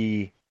with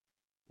the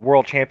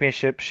World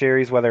Championship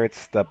Series, whether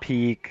it's the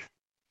Peak,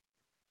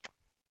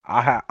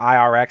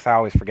 IRX. I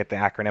always forget the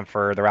acronym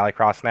for the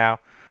Rallycross now,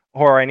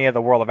 or any of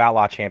the World of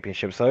Outlaw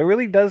Championships. So it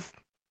really does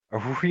a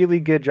really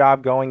good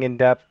job going in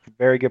depth.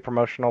 Very good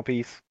promotional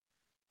piece.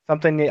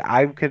 Something that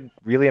I could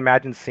really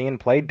imagine seeing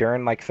played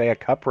during, like, say, a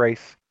cup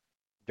race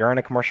during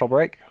a commercial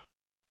break.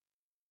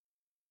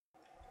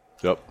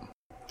 Yep.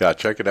 Yeah,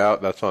 check it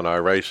out. That's on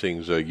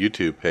iRacing's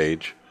YouTube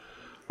page.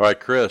 All right,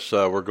 Chris,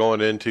 we're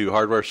going into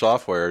hardware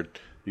software.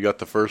 You got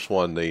the first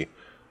one, the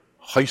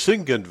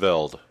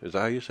Heisingenveld. Is that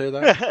how you say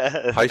that?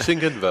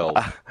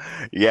 Heisingenveld.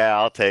 Yeah,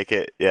 I'll take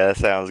it. Yeah, that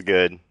sounds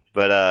good.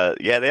 But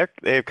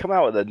they've come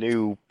out with a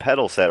new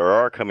pedal set, or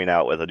are coming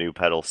out with a new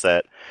pedal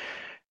set,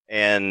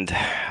 and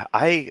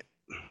they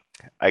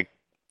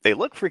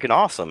look freaking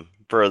awesome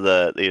for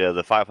the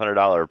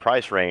 $500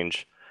 price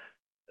range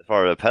as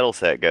far as the pedal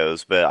set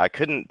goes. But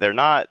they're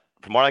not,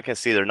 from what I can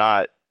see, they're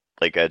not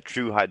like a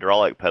true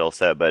hydraulic pedal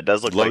set, but it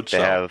does look Load like they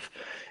cell. have.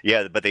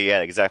 Yeah, but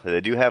exactly.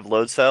 They do have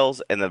load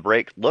cells, and the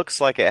brake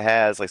looks like it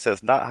has, like I said,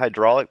 it's not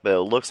hydraulic, but it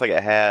looks like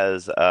it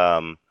has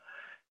a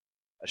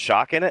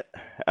shock in it.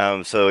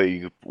 So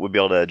you would be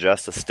able to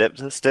adjust the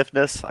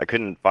stiffness. I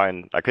couldn't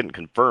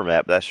confirm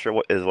that, but that's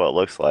sure is what it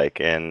looks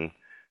like. And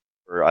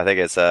I think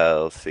it's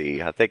let's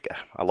see, I think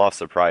I lost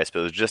the price, but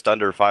it was just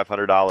under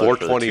 $500 for the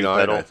two $429,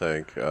 pedal. I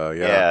think.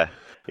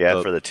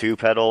 Yeah, for the two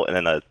pedal, and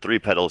then the three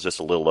pedal is just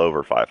a little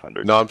over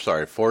 500. No, I'm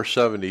sorry,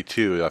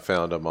 $472. I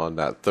found them on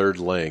that third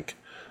link.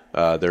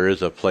 There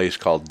is a place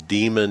called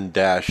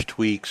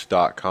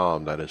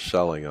demon-tweaks.com that is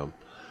selling them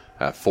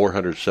at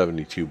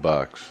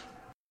 $472.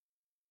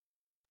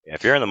 Yeah,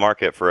 if you're in the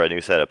market for a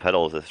new set of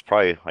pedals, it's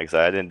probably, like I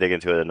said, I didn't dig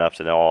into it enough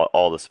to know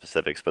all the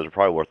specifics, but it's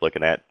probably worth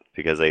looking at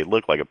because they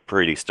look like a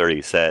pretty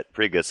sturdy set,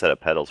 pretty good set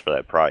of pedals for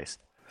that price.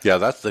 Yeah,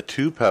 that's the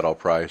 2-pedal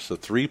price. The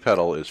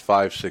 3-pedal is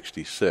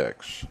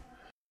 $566.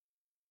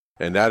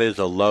 And that is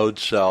a load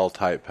cell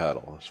type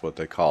pedal. That's what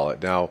they call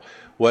it. Now,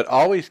 what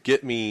always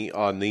get me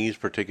on these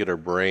particular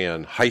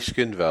brand,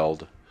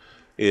 Heiskenveld,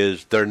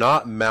 is they're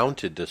not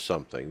mounted to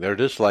something. They're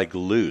just like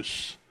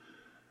loose.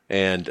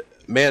 And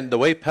man, the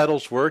way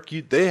pedals work,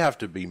 they have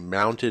to be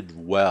mounted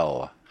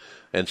well.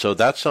 And so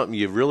that's something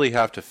you really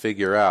have to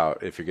figure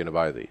out if you're going to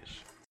buy these.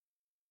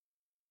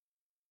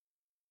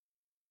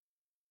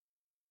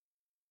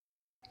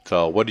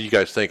 So what do you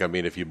guys think? I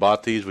mean, if you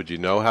bought these, would you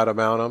know how to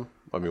mount them?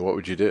 I mean, what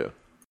would you do?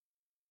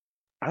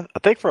 I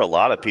think for a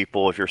lot of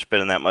people, if you're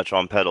spending that much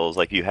on pedals,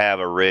 like you have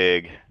a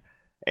rig,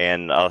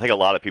 and I think a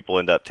lot of people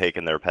end up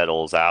taking their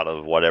pedals out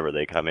of whatever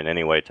they come in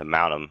anyway to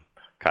mount them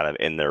kind of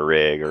in their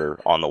rig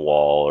or on the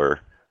wall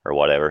or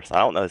whatever. So I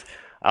don't know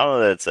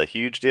that it's a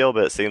huge deal,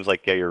 but it seems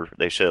like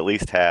they should at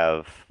least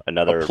have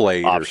another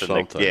plate option. or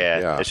something.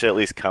 Yeah, it should at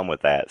least come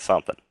with that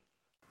something.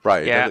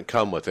 Right. Yeah. It doesn't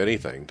come with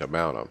anything to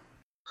mount them.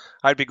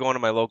 I'd be going to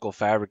my local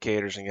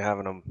fabricators and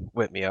having them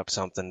whip me up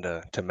something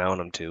to mount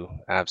them to.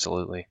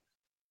 Absolutely.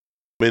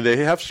 I mean, they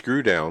have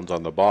screw downs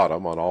on the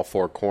bottom on all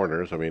 4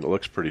 corners. I mean, it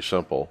looks pretty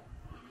simple.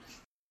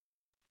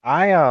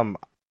 I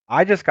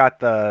just got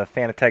the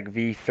Fanatec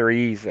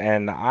V3s,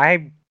 and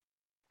I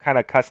kind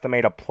of custom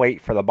made a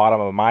plate for the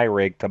bottom of my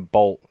rig to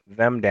bolt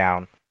them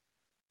down.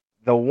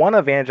 The one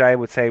advantage I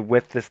would say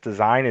with this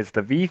design is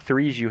the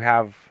V3s, you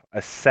have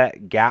a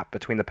set gap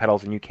between the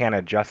pedals and you can't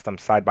adjust them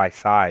side by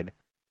side.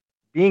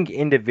 Being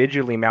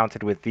individually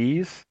mounted with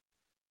these,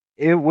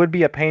 it would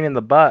be a pain in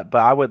the butt,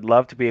 but I would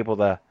love to be able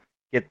to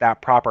get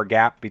that proper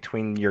gap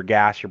between your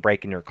gas, your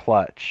brake, and your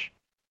clutch.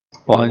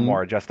 A little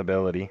more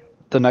adjustability.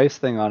 The nice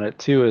thing on it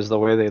too is the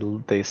way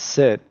they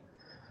sit.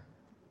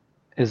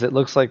 Is it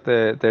looks like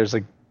there's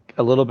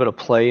a little bit of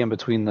play in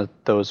between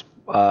those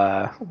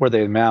where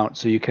they mount,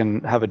 so you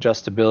can have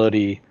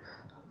adjustability.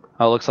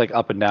 It looks like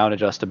up and down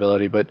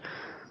adjustability, but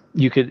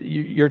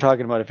you're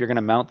talking about if you're going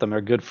to mount them,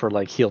 they're good for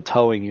like heel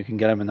towing. You can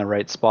get them in the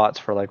right spots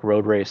for like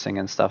road racing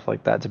and stuff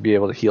like that to be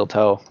able to heel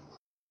tow.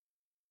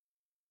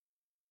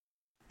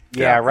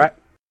 Yeah,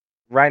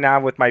 right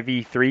now with my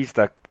V3s,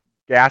 the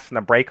gas and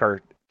the brake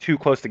are too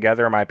close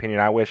together, in my opinion.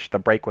 I wish the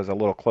brake was a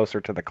little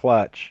closer to the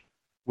clutch.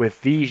 With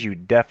these,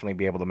 you'd definitely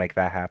be able to make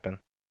that happen.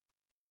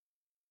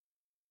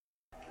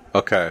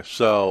 Okay,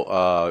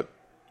 so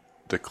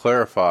to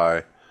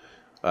clarify,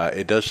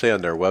 it does say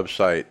on their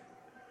website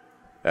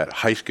at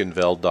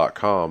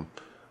heiskenveld.com,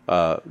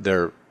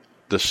 the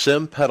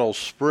Sim Pedal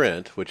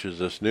Sprint, which is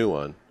this new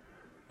one,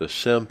 the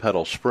Sim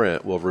Pedal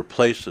Sprint will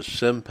replace the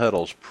Sim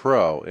Pedals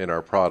Pro in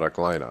our product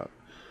lineup.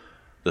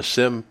 The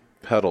Sim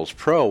Pedals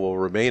Pro will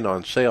remain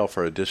on sale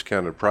for a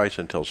discounted price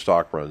until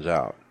stock runs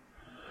out.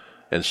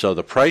 And so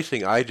the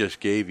pricing I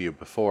just gave you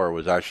before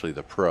was actually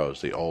the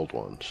Pros, the old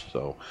ones.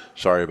 So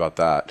sorry about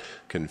that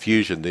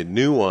confusion. The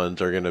new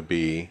ones are going to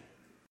be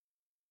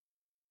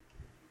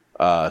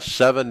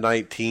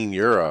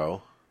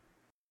 €719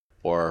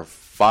 or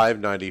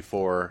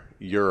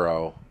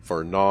 €594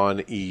 for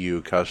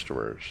non-EU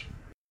customers.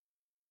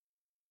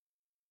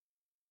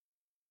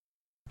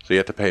 So you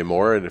have to pay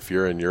more if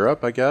you're in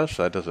Europe, I guess?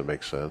 That doesn't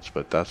make sense,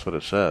 but that's what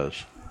it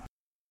says.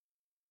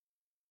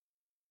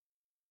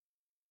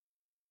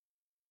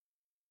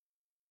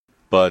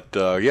 But,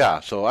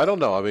 yeah, so I don't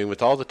know. I mean,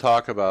 with all the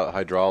talk about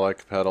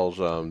hydraulic pedals,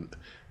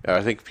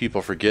 I think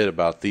people forget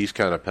about these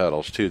kind of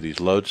pedals, too. These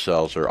load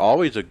cells are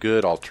always a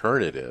good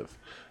alternative,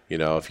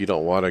 if you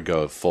don't want to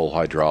go full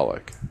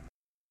hydraulic.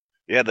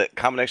 Yeah, the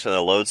combination of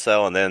the load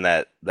cell and then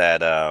that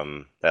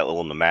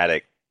little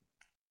pneumatic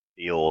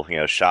deal,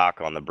 shock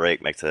on the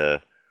brake makes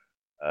a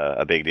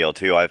big deal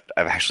too. I've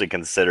actually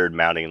considered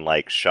mounting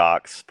like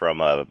shocks from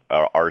a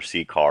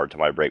RC car to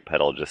my brake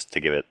pedal just to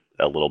give it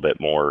a little bit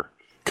more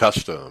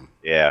custom.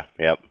 Yeah.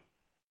 Yep.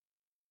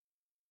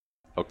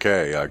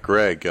 Okay,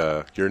 Greg,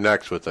 you're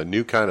next with a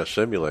new kind of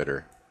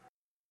simulator.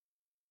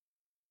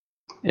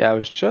 Yeah, I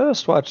was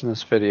just watching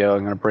this video.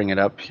 I'm going to bring it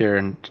up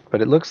here,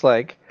 but it looks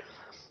like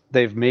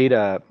they've made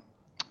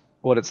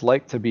what it's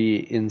like to be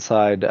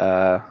inside.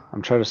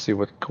 I'm trying to see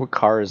what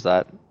car is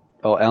that.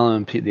 Oh,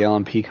 LMP, the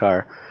LMP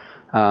car.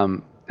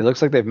 it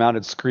looks like they've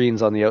mounted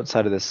screens on the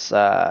outside of this.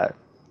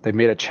 They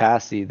made a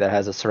chassis that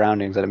has the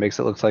surroundings, and it makes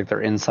it look like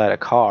they're inside a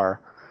car.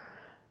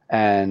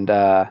 And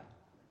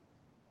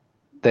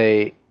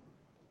they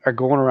are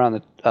going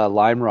around the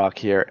Lime Rock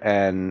here,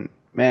 and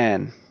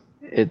man,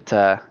 it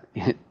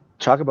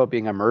talk about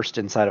being immersed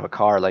inside of a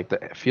car. Like the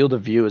field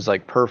of view is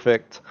like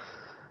perfect,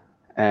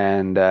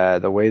 and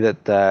the way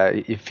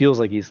that it feels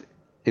like he's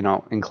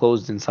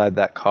enclosed inside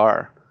that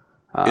car.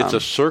 It's a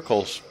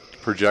circle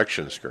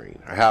projection screen,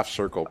 a half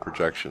circle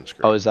projection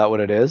screen. Oh, is that what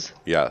it is?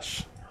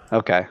 Yes.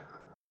 Okay.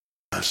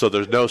 So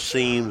there's no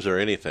seams or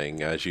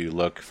anything as you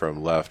look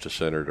from left to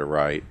center to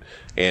right.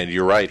 And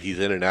you're right, he's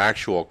in an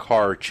actual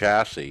car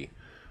chassis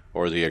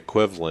or the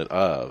equivalent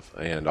of,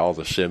 and all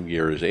the sim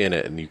gear is in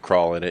it, and you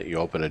crawl in it, you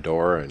open a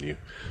door, and you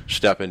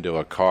step into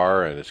a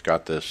car, and it's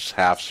got this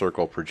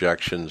half-circle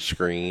projection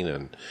screen.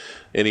 And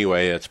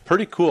anyway, it's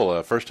pretty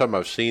cool. First time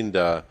I've seen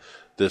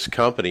this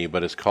company,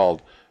 but it's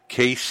called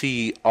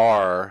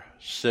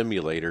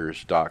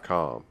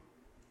KCRsimulators.com.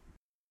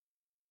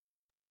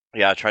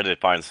 Yeah, I tried to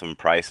find some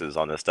prices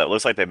on this stuff. It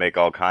looks like they make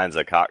all kinds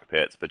of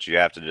cockpits, but you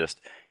have to just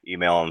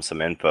email them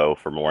some info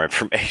for more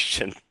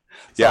information. So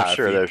yeah, I'm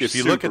sure if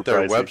you look at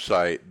their pricey.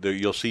 website,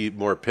 you'll see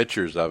more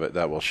pictures of it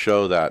that will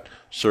show that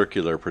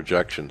circular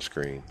projection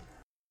screen.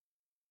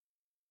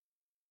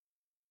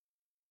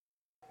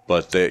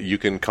 But you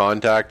can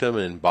contact them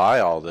and buy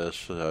all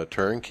this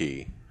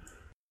turnkey.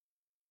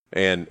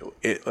 And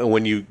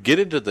when you get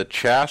into the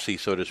chassis,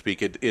 so to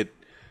speak, it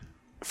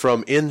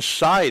from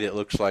inside it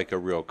looks like a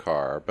real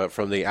car, but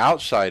from the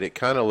outside it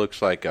kind of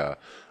looks like a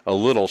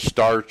little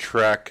Star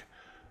Trek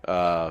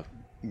GoPod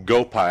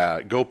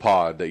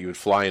that you would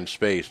fly in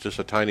space. Just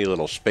a tiny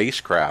little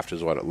spacecraft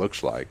is what it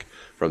looks like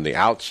from the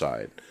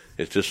outside.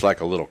 It's just like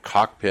a little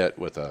cockpit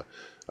with it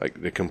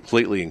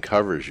completely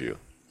uncovers you.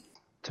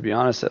 To be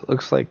honest, it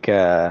looks like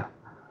it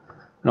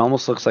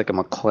almost looks like a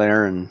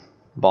McLaren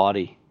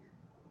body,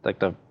 like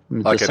the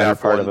center an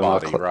part F1 of a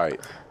body, right?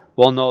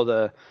 Well, no,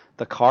 the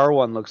car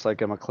one looks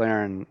like a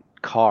McLaren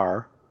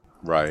car,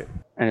 right?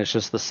 And it's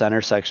just the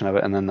center section of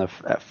it, and then the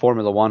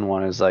Formula One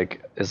one is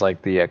like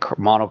the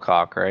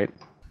monocoque, right?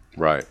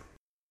 Right.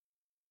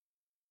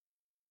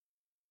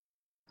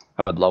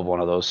 I would love one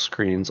of those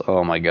screens.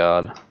 Oh my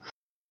god.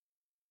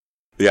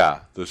 Yeah,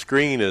 the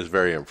screen is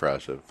very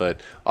impressive,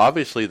 but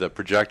obviously the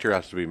projector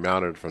has to be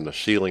mounted from the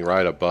ceiling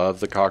right above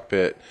the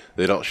cockpit.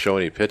 They don't show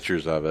any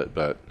pictures of it,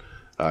 but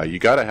you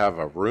got to have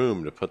a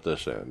room to put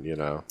this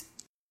in,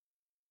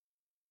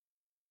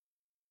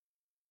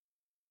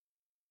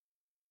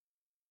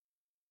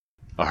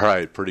 All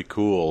right, pretty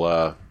cool.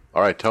 All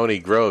right, Tony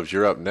Groves,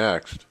 you're up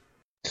next.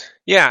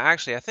 Yeah,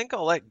 actually, I think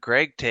I'll let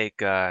Greg take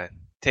the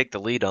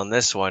lead on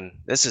this one.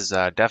 This is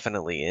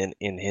definitely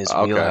in his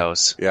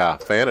wheelhouse. Yeah,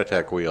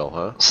 Fanatec wheel,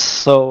 huh?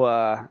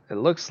 So it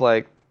looks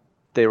like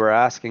they were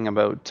asking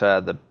about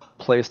the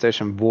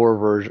PlayStation 4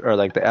 version, or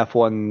like the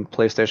F1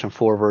 PlayStation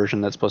 4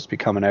 version that's supposed to be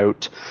coming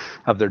out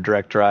of their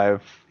direct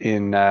drive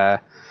to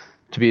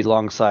be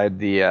alongside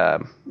the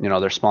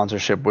their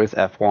sponsorship with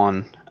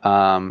F1.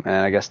 And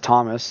I guess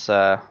Thomas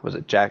was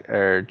it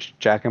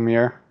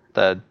Jackamir,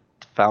 the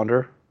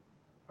founder,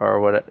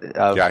 or what?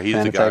 Yeah, he's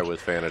Fanatec. the guy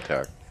with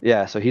Fanatec.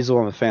 Yeah, so he's the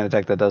one with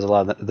Fanatec that does a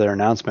lot of their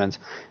announcements,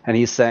 and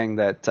he's saying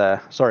that.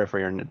 Sorry for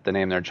the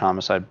name there,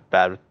 Thomas. I'm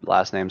bad with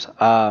last names.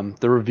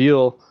 The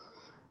reveal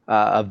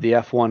of the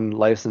F1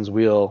 license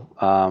wheel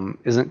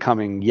isn't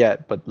coming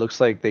yet, but looks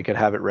like they could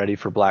have it ready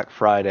for Black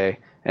Friday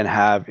and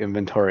have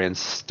inventory in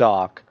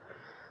stock.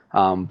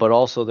 But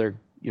also they're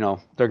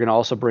going to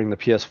also bring the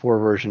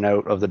PS4 version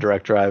out of the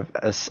direct drive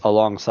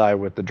alongside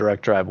with the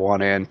direct drive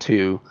 1 and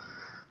 2.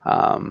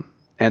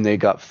 And they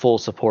got full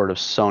support of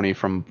Sony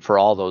for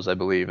all those, I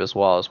believe, as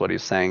well as what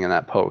he's saying in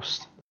that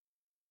post.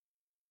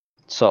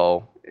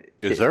 So,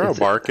 is there a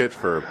market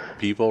for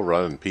people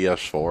running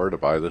PS4 to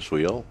buy this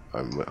wheel?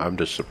 I'm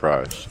just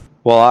surprised.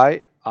 Well,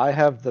 I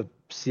have the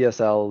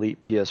CSL Elite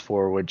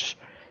PS4, which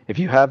if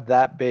you have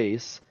that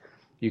base,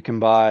 you can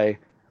buy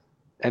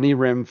any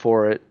rim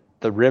for it.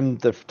 The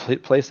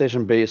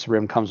PlayStation base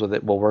rim comes with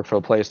it, will work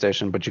for the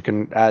PlayStation, but you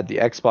can add the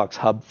Xbox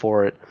hub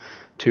for it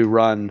to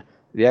run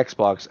the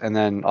Xbox, and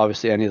then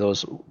obviously any of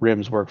those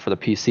rims work for the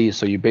PC.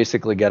 So you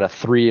basically get a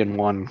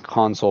 3-in-1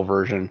 console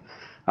version,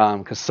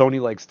 because Sony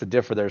likes to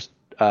differ their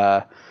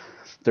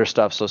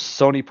stuff. So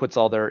Sony puts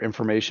all their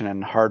information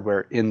and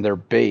hardware in their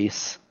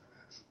base,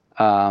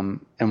 and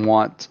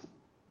want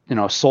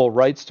sole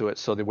rights to it.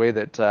 So the way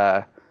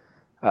that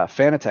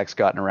Fanatec's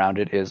gotten around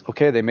it is,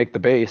 okay, they make the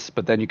base,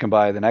 but then you can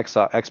buy the next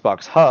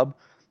Xbox hub.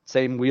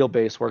 Same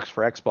wheelbase works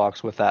for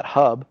Xbox with that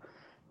hub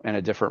and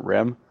a different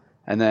rim.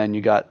 And then you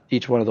got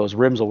each one of those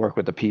rims will work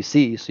with the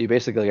PC. So you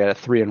basically get a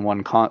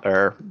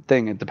 3-in-1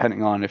 thing,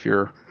 depending on if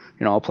you're,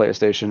 a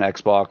PlayStation,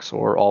 Xbox,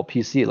 or all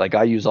PC. Like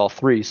I use all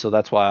three, so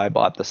that's why I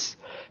bought this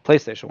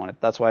PlayStation one.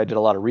 That's why I did a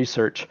lot of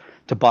research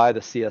to buy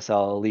the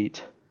CSL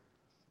Elite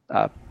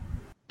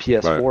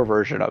PS4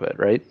 version of it,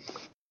 right?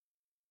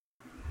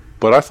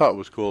 What I thought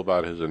was cool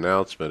about his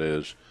announcement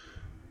is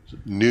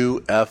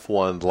new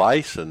F1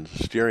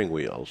 licensed steering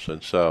wheels.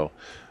 And so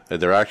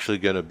and they're actually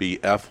going to be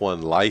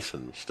F1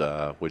 licensed,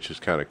 which is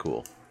kind of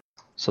cool.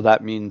 So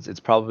that means it's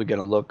probably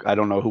going to look, I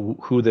don't know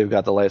who they've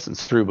got the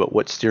license through, but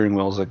what steering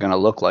wheels are going to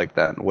look like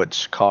then?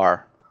 Which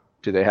car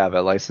do they have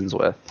a license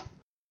with?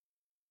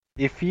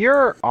 If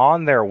you're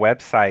on their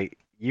website,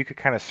 you could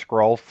kind of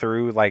scroll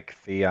through like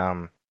the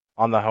on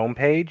the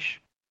homepage,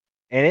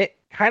 and it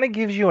kind of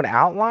gives you an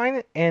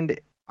outline. And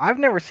I've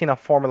never seen a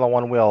Formula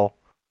One wheel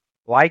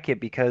like it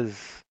because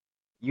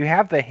you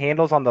have the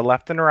handles on the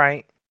left and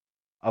right,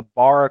 a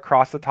bar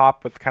across the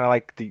top with kind of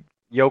like the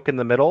yoke in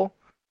the middle,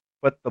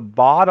 but the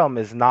bottom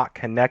is not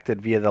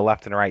connected via the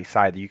left and right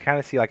side. You kind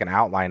of see like an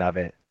outline of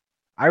it.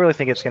 I really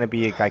think it's going to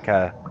be like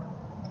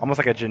almost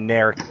like a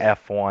generic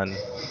F1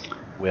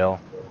 wheel.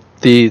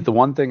 The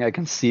one thing I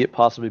can see it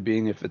possibly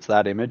being, if it's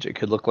that image, it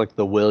could look like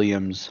the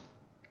Williams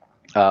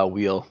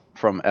wheel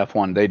from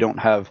F1. They don't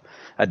have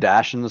a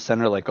dash in the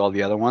center like all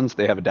the other ones.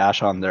 They have a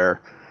dash on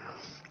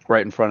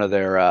right in front of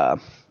their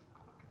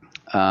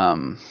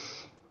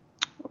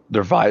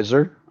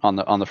visor on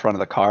the front of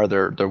the car,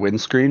 their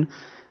windscreen.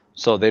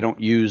 So they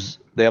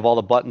have all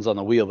the buttons on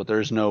the wheel, but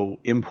there's no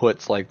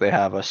inputs like they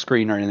have a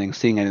screen or anything,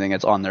 seeing anything.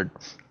 It's on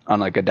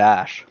like a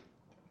dash.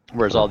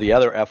 Whereas all the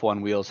other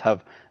F1 wheels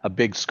have a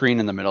big screen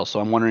in the middle.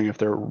 So I'm wondering if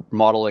they're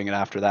modeling it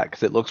after that,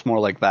 because it looks more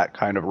like that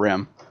kind of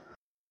rim.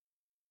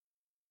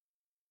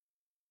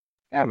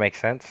 That makes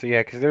sense. So,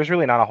 yeah, because there's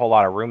really not a whole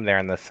lot of room there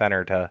in the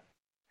center to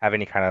have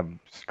any kind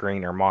of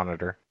screen or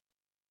monitor.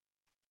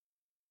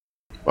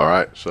 All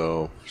right,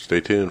 so stay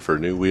tuned for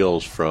new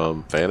wheels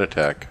from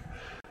Fanatec.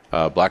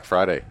 Black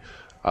Friday.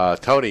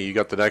 Tony, you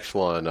got the next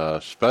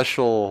one.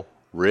 Special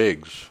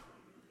rigs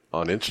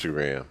on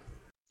Instagram.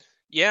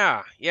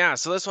 Yeah.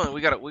 So this one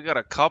we got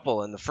a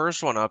couple, and the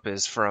first one up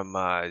is from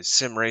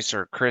sim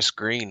racer Chris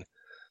Green,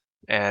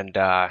 and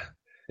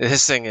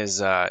this thing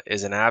is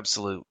an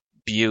absolute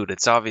beaut.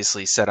 It's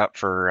obviously set up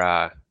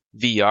for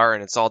VR,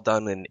 and it's all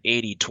done in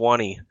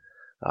 80/20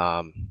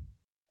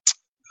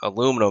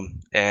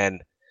 aluminum,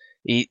 and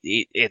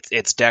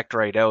it's decked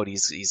right out.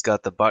 He's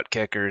got the butt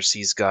kickers.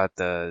 He's got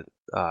the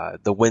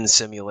wind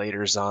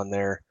simulators on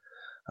there.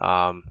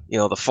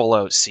 The full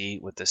out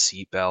seat with the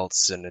seat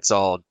belts, and it's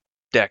all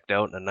decked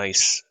out in a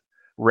nice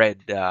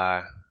red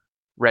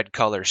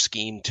color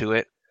scheme to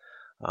it.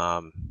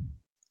 I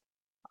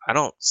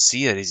don't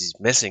see it as he's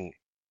missing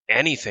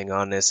anything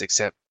on this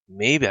except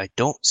maybe I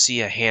don't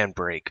see a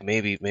handbrake.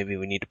 Maybe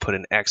we need to put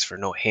an X for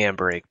no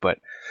handbrake, but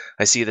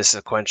I see the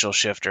sequential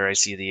shifter. I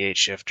see the 8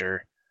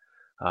 shifter.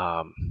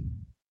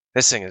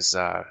 This thing is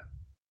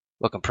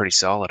looking pretty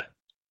solid.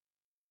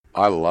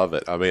 I love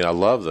it. I mean, I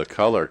love the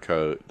color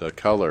the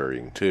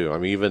coloring too. I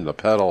mean, even the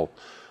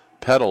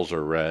pedals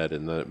are red,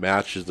 and it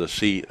matches the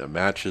seat, and it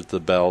matches the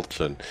belts,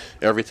 and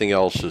everything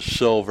else is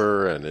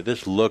silver, and it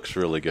just looks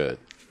really good.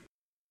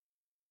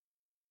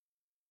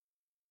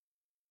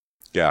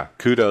 Yeah,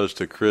 kudos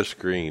to Chris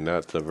Green.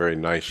 That's a very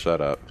nice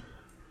setup.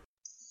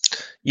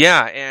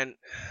 Yeah, and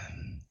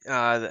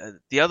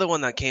the other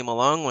one that came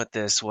along with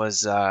this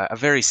was a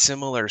very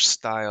similar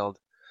styled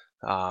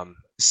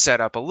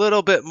setup, a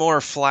little bit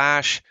more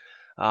flash.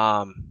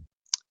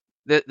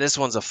 This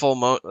one's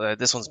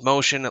this one's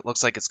motion. It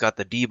looks like it's got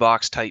the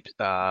D-Box type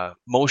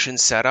motion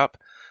setup.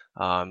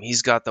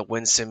 He's got the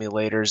wind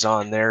simulators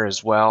on there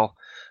as well.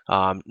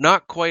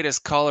 Not quite as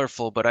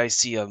colorful, but I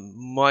see a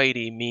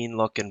mighty mean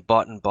looking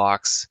button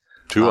box.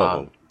 Two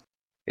of them.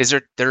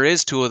 There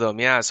is two of them,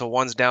 yeah. So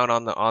one's down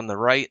on the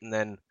right, and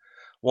then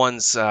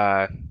one's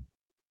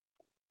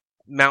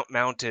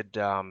mounted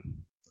a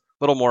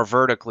little more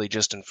vertically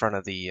just in front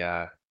of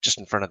the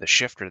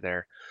shifter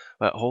there.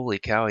 But holy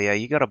cow, yeah,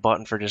 you got a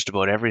button for just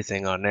about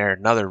everything on there.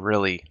 Another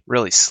really,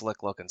 really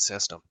slick looking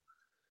system.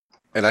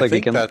 And I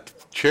think that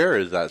chair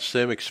is that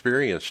Sim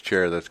Experience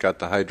chair that's got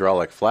the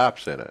hydraulic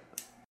flaps in it.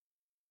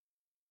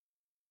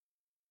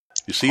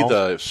 You see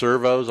the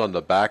servos on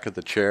the back of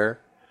the chair?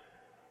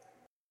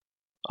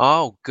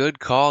 Oh, good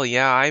call.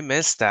 Yeah, I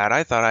missed that.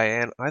 I thought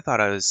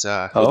I was.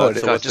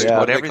 Just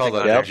about everything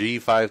on there.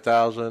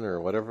 G5000 or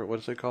whatever. What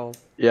is it called?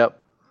 Yep.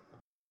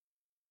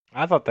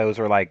 I thought those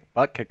were like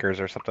butt kickers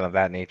or something of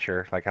that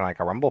nature, like kind of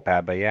like a rumble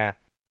pad. But yeah,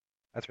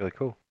 that's really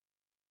cool.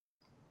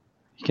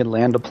 You can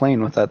land a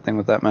plane with that thing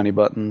with that many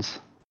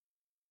buttons.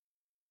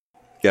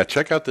 Yeah,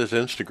 check out this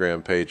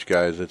Instagram page,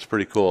 guys. It's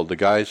pretty cool. The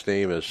guy's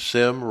name is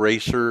Sim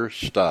Racer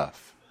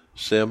Stuff.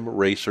 Sim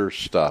Racer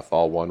Stuff,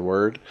 all one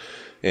word.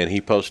 And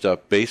he posts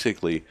up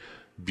basically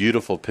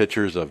beautiful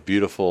pictures of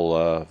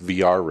beautiful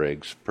VR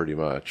rigs, pretty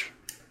much.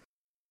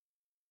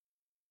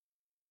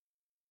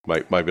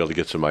 Might be able to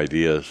get some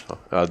ideas.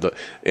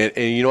 And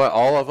you know what?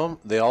 All of them,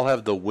 they all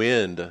have the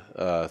wind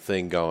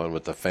thing going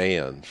with the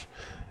fans.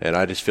 And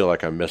I just feel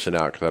like I'm missing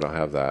out because I don't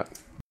have that.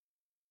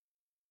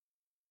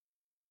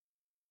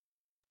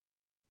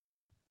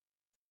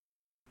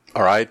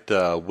 All right,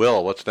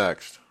 Will, what's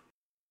next?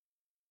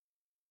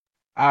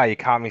 You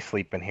caught me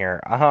sleeping here.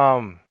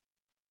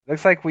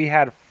 Looks like we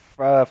had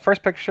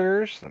first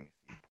pictures.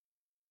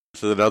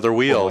 This is another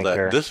wheel.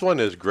 This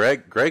One is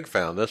Greg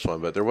found this one,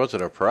 but there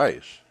wasn't a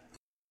price.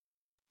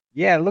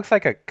 Yeah, it looks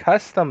like a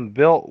custom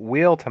built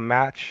wheel to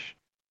match.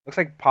 Looks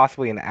like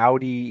possibly an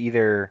Audi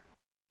either.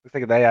 Looks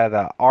like they have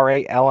the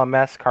R8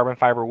 LMS carbon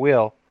fiber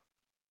wheel.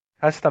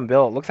 Custom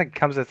built. Looks like it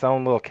comes with its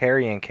own little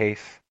carrying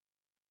case.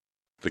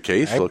 The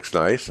case looks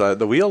nice.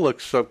 The wheel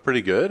looks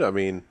pretty good. I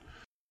mean,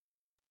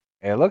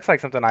 It looks like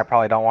something I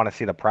probably don't want to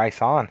see the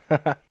price on.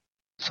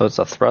 So it's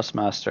a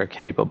Thrustmaster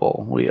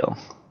capable wheel.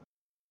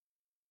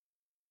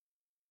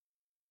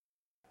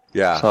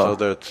 yeah. So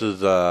this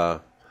is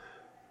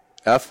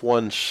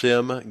F1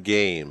 Sim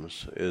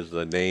Games is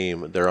the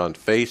name. They're on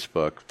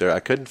Facebook. I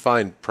couldn't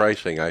find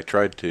pricing. I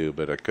tried to,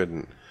 but I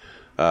couldn't.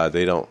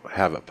 They don't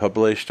have it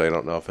published. I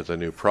don't know if it's a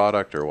new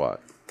product or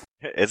what.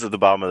 It's at the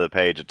bottom of the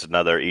page. It's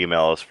another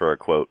email us for a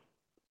quote.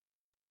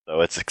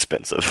 So it's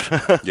expensive.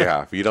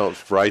 Yeah, if you don't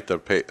write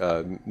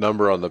the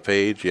number on the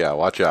page, yeah,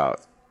 watch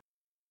out.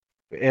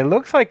 It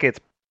looks like it's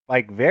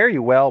like very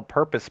well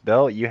purpose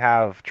built. You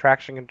have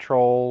traction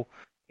control,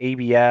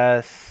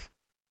 ABS.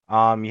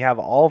 You have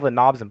all the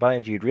knobs and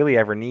buttons you'd really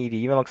ever need. It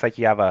even looks like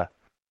you have a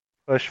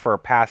push for a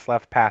pass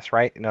left, pass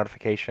right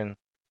notification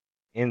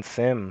in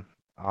sim.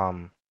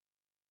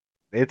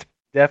 It's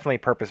definitely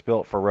purpose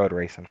built for road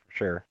racing for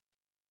sure.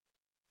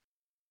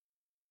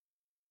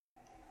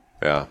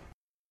 Yeah.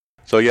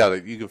 So yeah,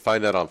 you can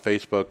find that on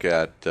Facebook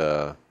at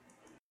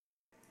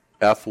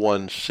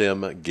F1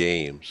 Sim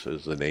Games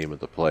is the name of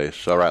the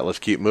place. All right, let's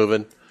keep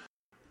moving.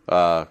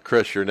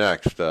 Chris, you're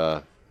next.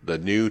 The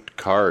new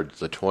cards,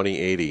 the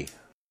 2080.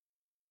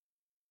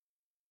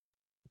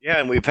 Yeah,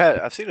 and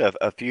I've seen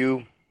a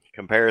few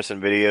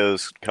comparison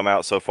videos come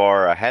out so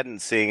far. I hadn't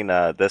seen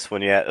this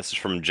one yet. This is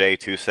from Jay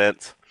 2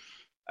 Cents.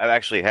 I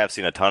actually have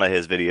seen a ton of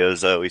his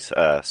videos though. He's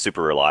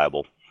super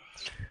reliable,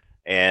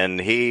 and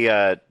he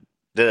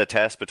did a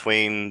test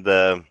between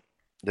the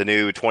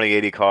new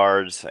 2080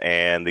 cards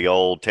and the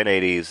old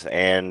 1080s,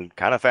 and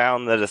kind of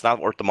found that it's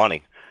not worth the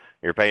money.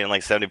 You're paying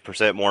like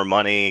 70% more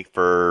money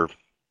for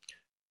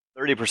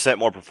 30%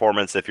 more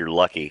performance if you're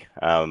lucky.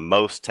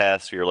 Most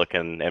tests,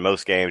 in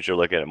most games, you're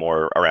looking at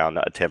more around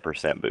a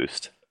 10%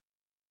 boost.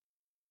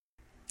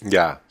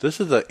 Yeah,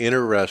 this is an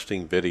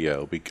interesting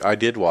video. I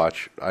did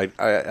watch.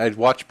 I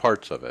watched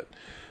parts of it,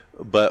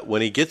 but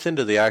when he gets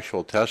into the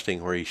actual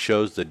testing, where he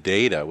shows the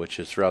data, which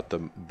is throughout the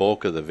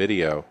bulk of the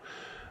video,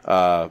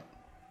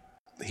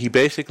 he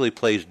basically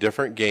plays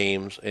different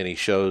games and he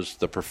shows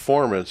the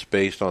performance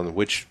based on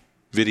which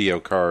video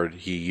card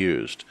he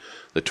used.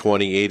 The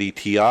 2080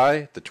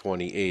 Ti, the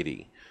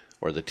 2080,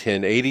 or the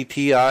 1080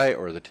 Ti,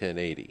 or the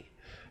 1080.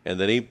 And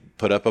then he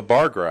put up a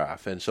bar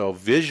graph. And so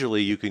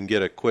visually you can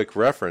get a quick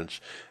reference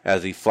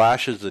as he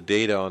flashes the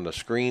data on the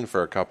screen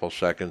for a couple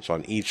seconds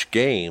on each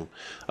game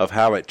of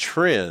how it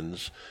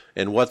trends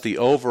and what the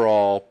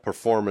overall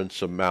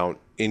performance amount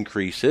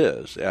increase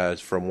is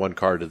as from one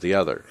card to the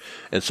other.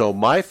 And so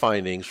my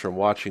findings from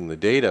watching the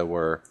data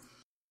were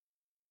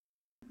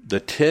the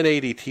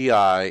 1080 Ti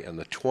and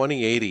the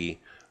 2080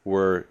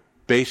 were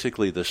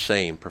basically the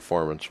same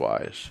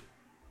performance-wise.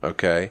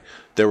 Okay?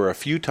 There were a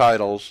few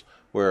titles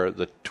where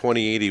the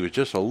 2080 was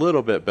just a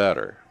little bit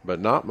better, but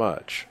not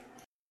much.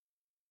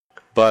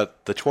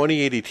 But the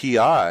 2080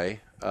 Ti,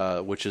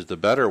 which is the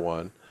better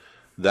one,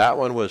 that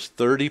one was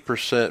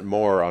 30%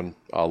 more on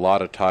a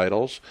lot of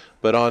titles,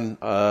 but on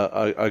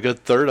a good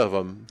third of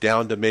them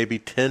down to maybe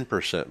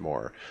 10%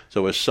 more.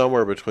 So it was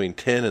somewhere between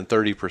 10 and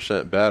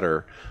 30%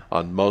 better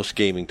on most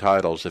gaming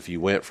titles if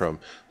you went from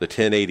the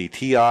 1080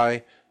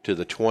 Ti to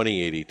the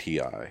 2080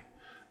 Ti.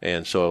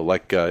 And so,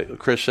 like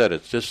Chris said,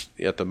 it's just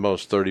at the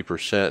most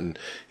 30%. And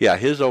yeah,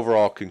 his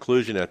overall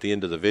conclusion at the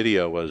end of the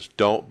video was,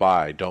 don't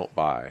buy, don't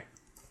buy.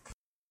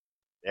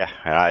 Yeah,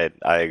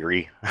 I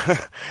agree.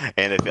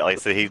 And if, like I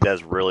said, he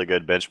does really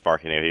good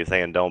benchmarking. If he's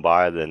saying don't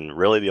buy, then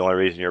really the only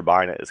reason you're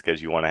buying it is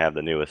because you want to have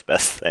the newest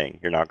best thing.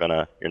 You're not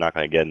gonna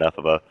get enough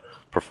of a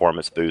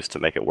performance boost to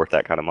make it worth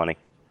that kind of money.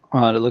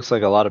 Well, it looks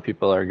like a lot of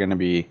people are going to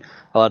be,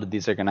 a lot of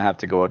these are going to have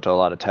to go out to a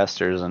lot of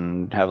testers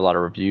and have a lot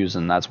of reviews,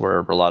 and that's where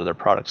a lot of their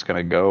product's going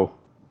to go.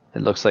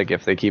 It looks like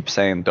if they keep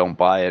saying don't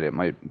buy it, it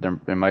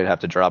might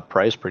have to drop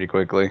price pretty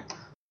quickly.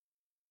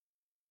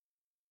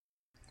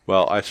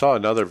 Well, I saw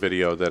another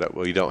video that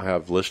we don't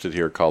have listed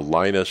here called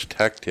Linus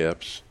Tech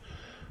Tips,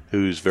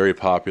 who's very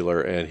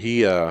popular, and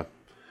he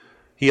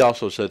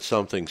also said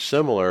something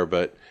similar,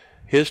 but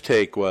his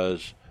take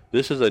was,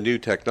 this is a new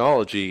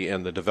technology,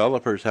 and the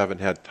developers haven't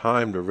had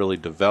time to really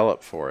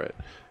develop for it.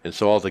 And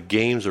so all the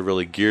games are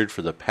really geared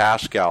for the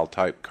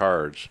Pascal-type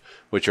cards,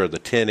 which are the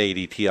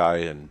 1080 Ti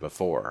and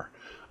before.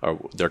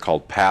 They're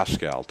called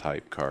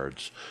Pascal-type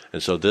cards.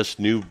 And so this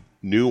new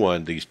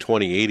one, these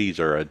 2080s,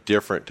 are a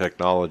different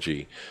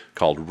technology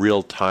called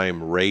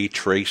real-time ray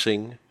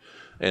tracing.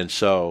 And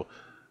so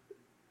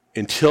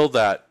until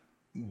that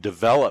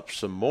develop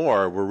some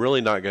more, we're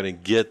really not going to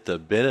get the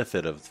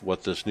benefit of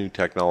what this new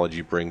technology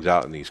brings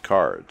out in these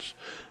cards.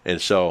 And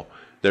so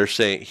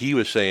he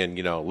was saying,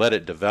 let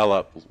it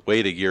develop,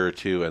 wait a year or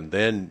two, and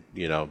then,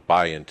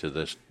 buy into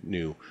this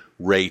new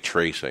ray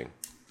tracing.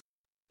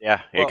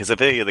 Yeah, because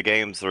if any of the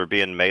games that are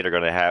being made are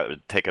going to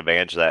take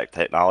advantage of that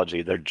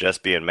technology, they're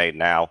just being made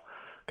now.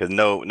 because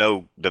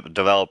no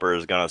developer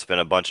is going to spend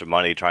a bunch of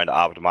money trying to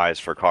optimize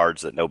for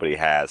cards that nobody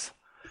has.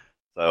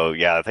 So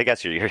yeah, I think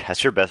that's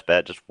your best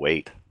bet. Just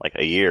wait like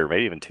a year,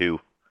 maybe even 2.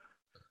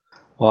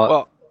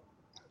 Well,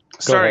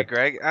 sorry, ahead.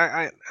 Greg.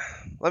 I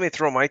let me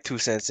throw my 2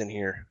 cents in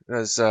here,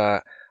 because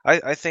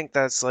I think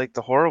that's like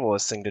the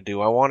horriblest thing to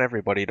do. I want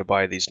everybody to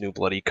buy these new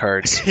bloody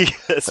cards. Yeah,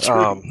 that's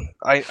true.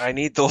 I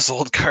need those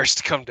old cards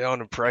to come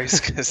down in price,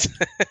 because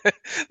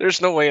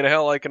there's no way in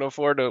hell I can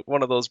afford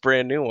one of those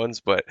brand new ones.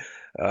 But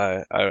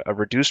a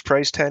reduced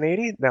price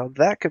 1080, now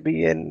that could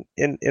be in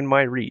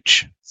my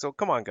reach. So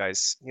come on,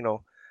 guys,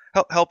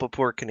 help a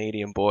poor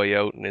Canadian boy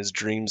out in his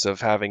dreams of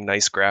having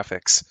nice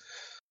graphics.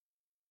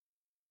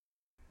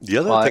 The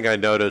other thing I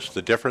noticed,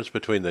 the difference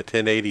between the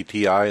 1080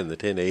 Ti and the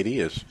 1080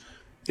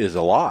 is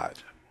a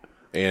lot.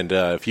 And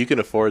if you can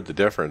afford the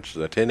difference, the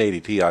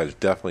 1080 Ti is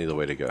definitely the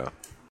way to go.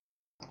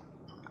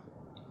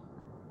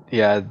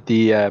 Yeah,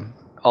 the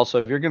also,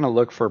 if you're going to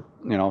look for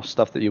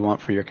stuff that you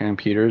want for your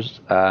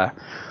computers,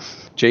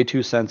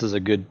 J2 Cents is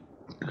a good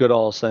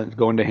all sense.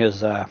 Going to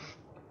his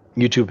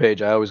YouTube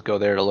page, I always go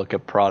there to look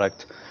at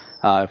product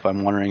if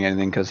I'm wondering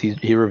anything, because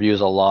he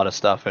reviews a lot of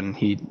stuff, and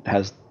he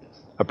has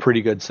a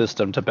pretty good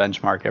system to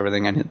benchmark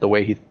everything, and the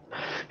way he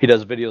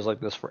does videos like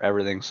this for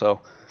everything.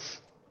 So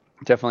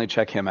definitely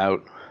check him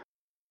out.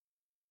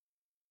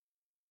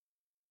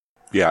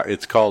 Yeah,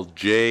 it's called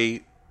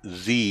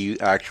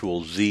JZ,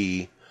 actual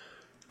Z,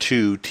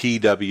 2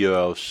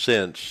 TWO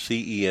Cents,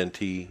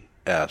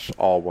 CENTS,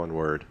 all one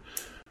word.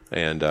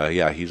 And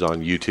yeah, he's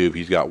on YouTube.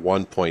 He's got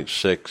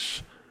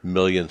 1.6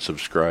 million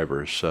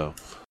subscribers. So,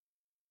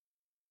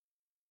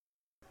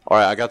 all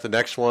right, I got the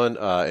next one.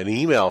 An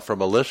email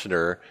from a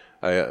listener,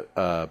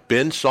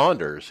 Ben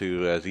Saunders,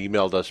 who has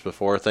emailed us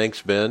before.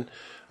 Thanks, Ben.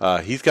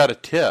 He's got a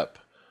tip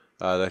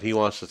that he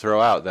wants to throw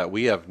out that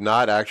we have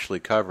not actually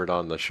covered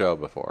on the show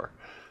before.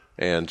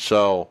 And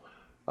so,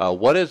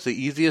 what is the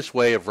easiest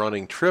way of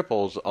running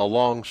triples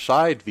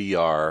alongside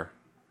VR,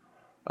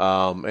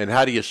 and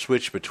how do you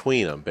switch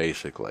between them,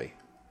 basically?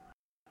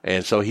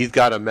 And so he's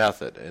got a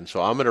method, and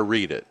so I'm going to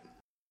read it.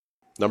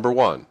 Number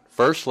 1,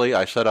 firstly,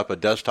 I set up a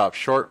desktop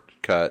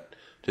shortcut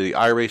to the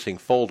iRacing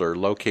folder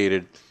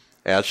located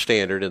as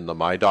standard in the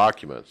My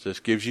Documents. This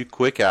gives you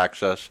quick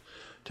access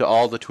to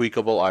all the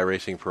tweakable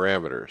iRacing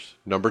parameters.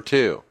 Number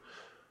 2,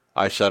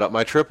 I set up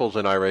my triples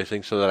in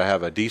iRacing so that I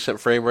have a decent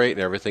frame rate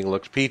and everything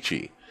looks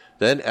peachy.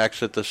 Then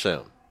exit the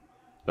sim.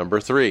 Number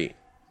 3,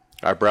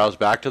 I browse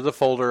back to the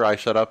folder I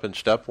set up in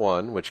step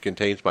 1, which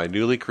contains my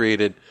newly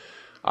created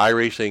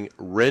iRacing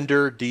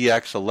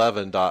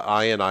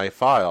renderdx11.ini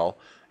file,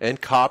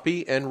 and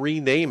copy and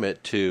rename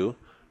it to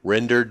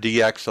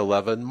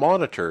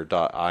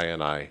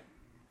renderdx11monitor.ini.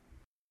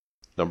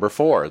 Number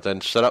 4,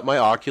 then set up my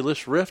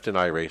Oculus Rift in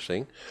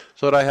iRacing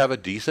so that I have a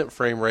decent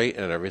frame rate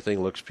and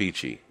everything looks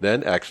peachy.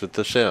 Then exit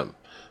the sim.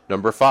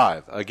 Number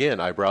 5, again,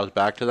 I browse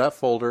back to that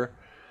folder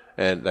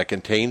and that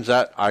contains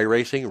that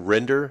iRacing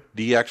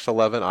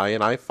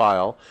renderdx11ini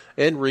file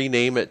and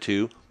rename it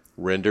to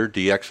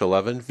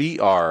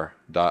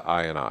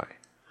renderdx11vr.ini.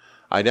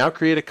 I now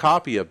create a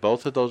copy of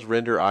both of those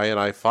render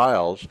ini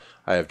files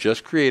I have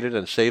just created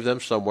and save them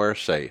somewhere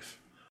safe.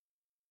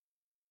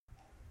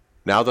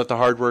 Now that the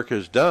hard work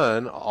is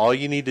done, all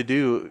you need to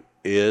do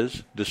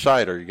is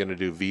decide, are you going to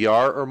do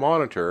VR or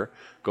monitor?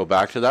 Go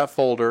back to that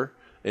folder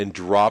and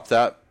drop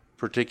that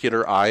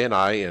particular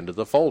ini into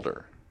the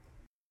folder.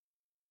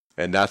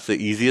 And that's the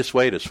easiest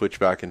way to switch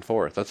back and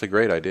forth. That's a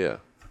great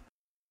idea.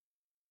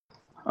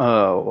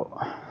 Oh,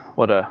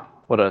 what a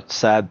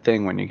sad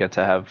thing when you get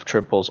to have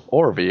triples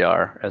or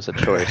VR as a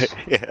choice.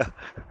 Yeah.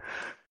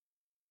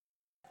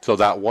 So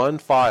that one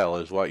file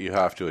is what you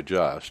have to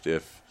adjust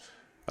if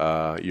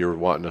you're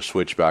wanting to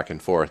switch back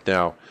and forth.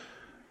 Now,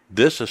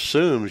 this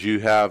assumes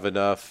you have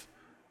enough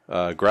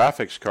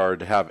graphics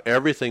card to have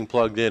everything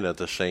plugged in at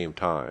the same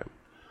time.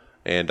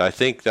 And I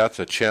think that's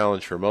a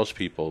challenge for most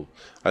people.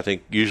 I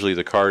think usually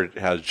the card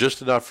has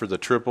just enough for the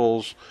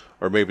triples,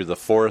 or maybe the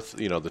fourth,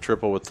 the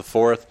triple with the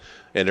fourth,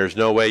 and there's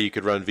no way you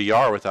could run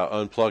VR without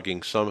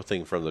unplugging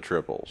something from the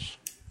triples.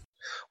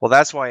 Well,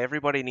 that's why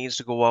everybody needs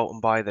to go out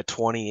and buy the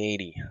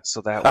 2080, so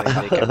that way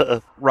they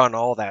can run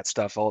all that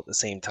stuff all at the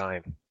same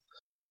time.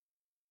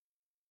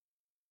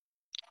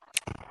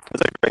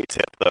 That's a great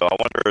tip, though. I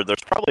wonder,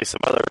 there's probably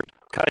some other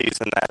kind of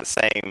using that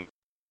same.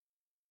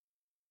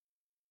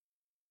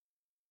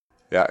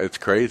 Yeah, it's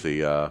crazy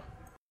that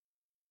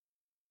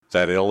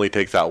it only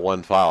takes that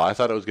one file. I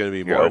thought it was going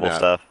to be more than that.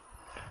 Stuff.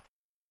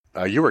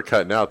 You were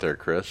cutting out there,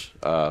 Chris.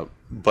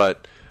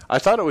 But I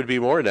thought it would be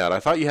more than that. I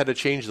thought you had to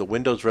change the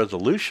Windows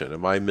resolution.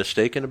 Am I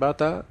mistaken about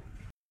that?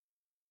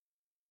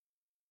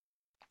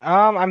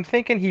 I'm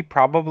thinking he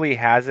probably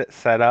has it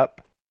set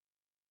up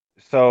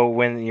so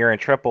when you're in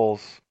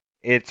triples,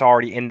 it's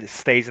already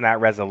stays in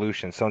that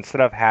resolution. So instead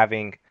of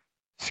having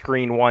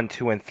screen 1,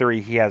 2, and 3,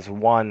 he has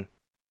one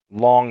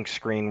long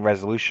screen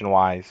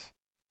resolution-wise.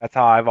 That's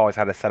how I've always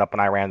had it set up when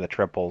I ran the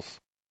triples.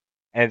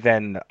 And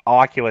then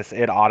Oculus,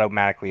 it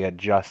automatically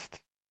adjusts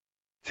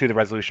to the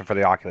resolution for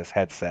the Oculus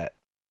headset.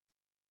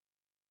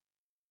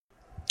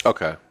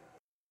 Okay.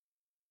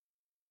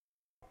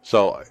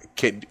 So,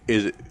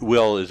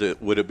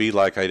 would it be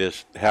like I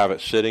just have it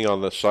sitting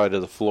on the side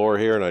of the floor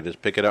here, and I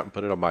just pick it up and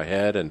put it on my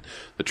head, and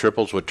the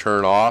triples would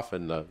turn off,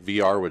 and the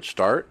VR would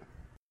start?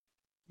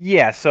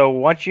 Yeah. So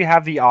once you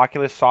have the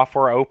Oculus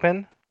software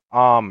open,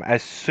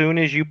 as soon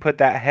as you put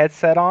that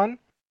headset on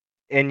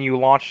and you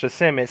launch the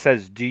sim, it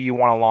says, "Do you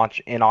want to launch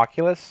in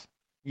Oculus?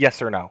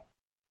 Yes or no?"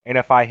 And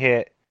if I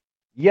hit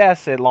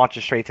yes, it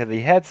launches straight to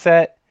the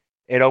headset.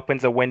 It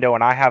opens a window,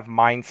 and I have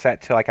mine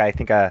set to like I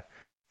think a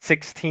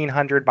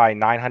 1600 by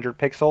 900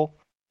 pixel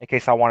in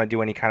case I want to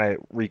do any kind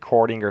of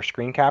recording or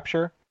screen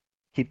capture.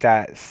 Keep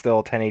that still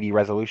 1080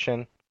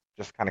 resolution,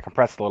 just kind of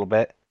compressed a little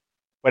bit.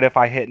 But if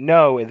I hit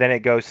no, then it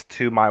goes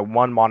to my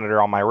one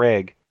monitor on my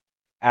rig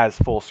as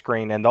full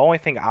screen. And the only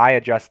thing I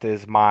adjust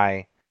is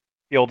my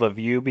field of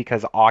view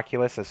because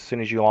Oculus, as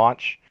soon as you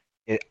launch,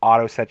 it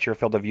auto sets your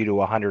field of view to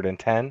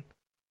 110.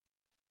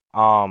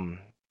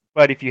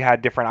 But if you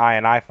had different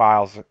INI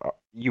files,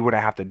 you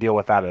wouldn't have to deal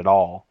with that at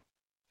all.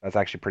 That's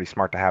actually pretty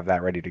smart to have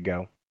that ready to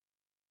go.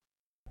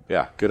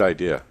 Yeah, good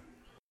idea.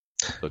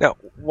 Now,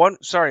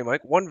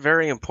 Mike, one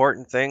very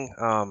important thing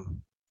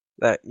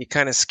that you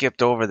kind of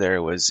skipped over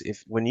there was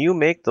when you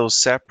make those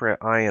separate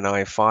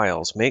INI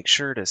files, make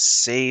sure to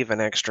save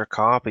an extra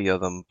copy of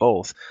them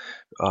both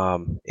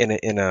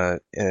in a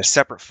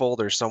separate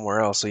folder somewhere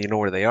else, so you know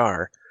where they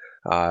are.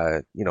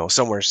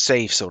 Somewhere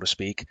safe, so to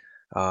speak.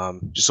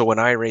 Just so when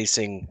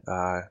iRacing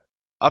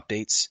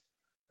updates,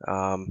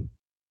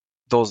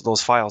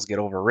 those files get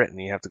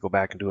overwritten. You have to go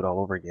back and do it all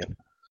over again.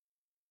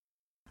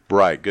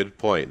 Right, good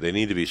point. They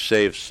need to be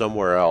saved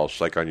somewhere else,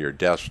 like on your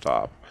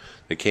desktop.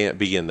 They can't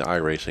be in the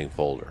iRacing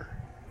folder.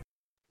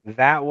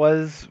 That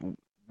was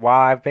while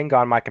I've been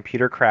gone, my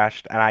computer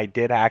crashed, and I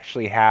did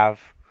actually have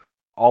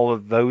all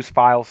of those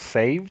files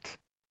saved.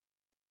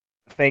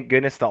 Thank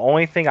goodness. The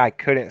only thing I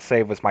couldn't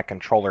save was my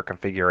controller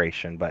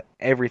configuration, but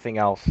everything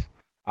else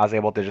I was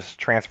able to just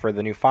transfer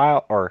the new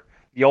file or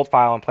the old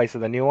file in place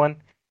of the new one,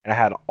 and I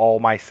had all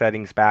my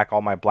settings back.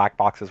 All my black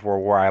boxes were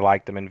where I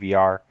liked them in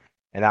VR,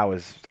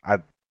 and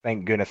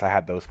thank goodness I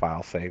had those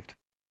files saved.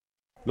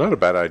 Not a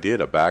bad idea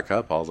to back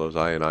up all those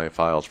INI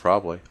files,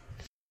 probably.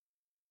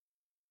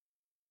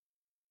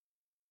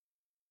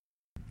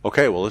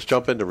 Okay, well, let's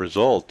jump into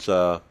results.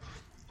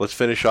 Let's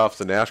finish off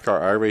the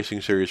NASCAR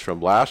iRacing series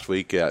from last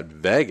week at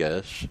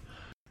Vegas.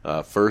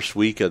 First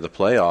week of the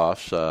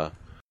playoffs.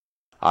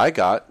 I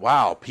got,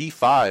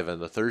 P5 in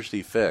the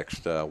Thursday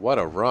fixed. What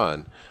a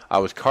run. I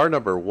was car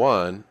number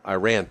 1. I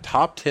ran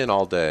top 10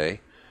 all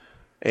day,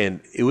 and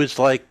it was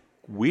like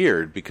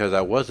weird because I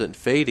wasn't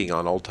fading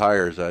on old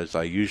tires as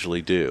I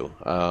usually do.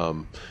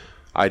 I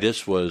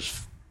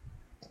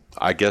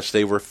guess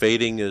they were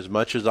fading as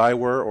much as I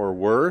were or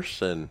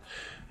worse, and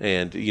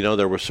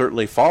there was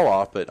certainly fall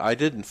off, but I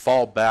didn't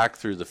fall back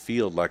through the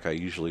field like I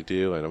usually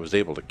do, and I was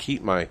able to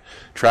keep my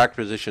track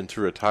position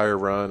through a tire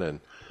run, and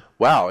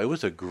wow, it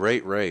was a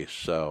great race.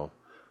 So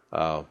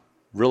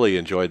really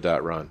enjoyed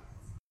that run.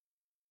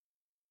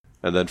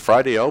 And then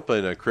Friday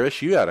Open,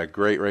 Chris, you had a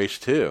great race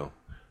too.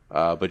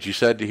 But you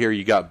said to hear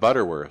you got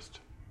Butterworth.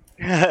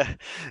 Yeah,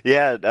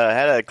 had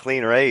a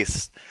clean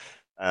race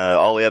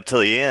all the way up to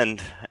the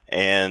end,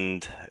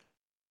 and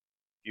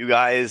you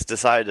guys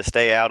decided to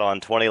stay out on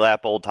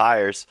 20-lap old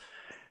tires,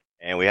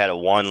 and we had a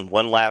one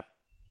lap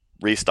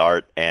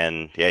restart,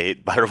 and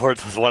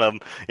Butterworth was one of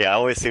them. Yeah, I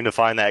always seem to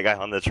find that guy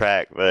on the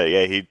track, but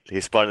yeah,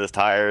 he spun his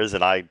tires,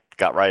 and I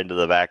got right into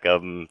the back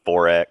of him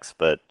 4X,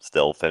 but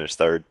still finished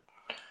third.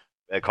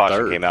 That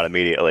caution came out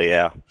immediately,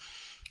 yeah.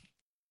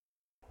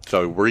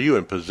 So were you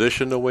in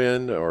position to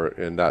win,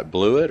 and that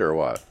blew it, or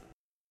what?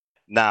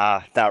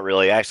 Nah, not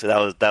really.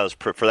 Actually, that was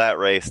for that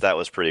race. That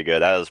was pretty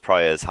good. That was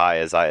probably as high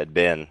as I had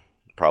been,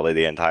 probably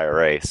the entire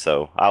race.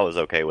 So I was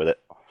okay with it.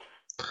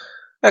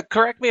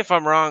 Correct me if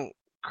I'm wrong,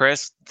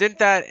 Chris. Didn't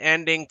that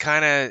ending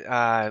kind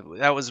of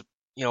that was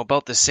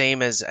about the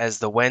same as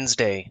the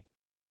Wednesday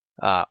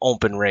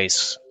open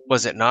race?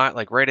 Was it not?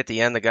 Like right at the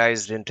end, the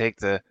guys didn't take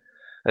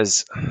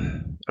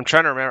I'm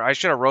trying to remember. I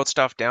should have wrote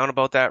stuff down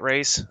about that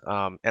race,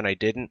 and I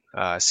didn't.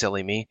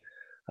 Silly me.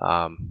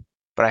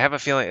 But I have a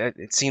feeling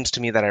it seems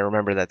to me that I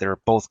remember that they were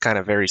both kind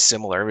of very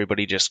similar.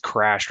 Everybody just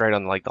crashed right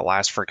on like the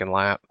last freaking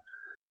lap.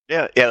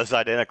 Yeah, it was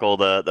identical.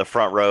 The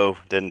front row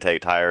didn't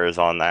take tires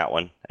on that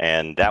one,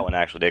 and that one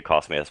actually did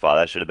cost me a spot.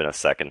 That should have been a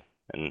second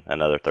and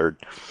another third.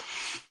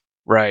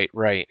 Right.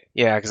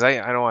 Yeah, because I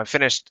know I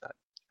finished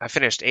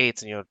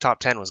 8th, and top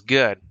 10 was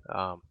good.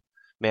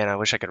 Man, I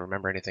wish I could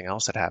remember anything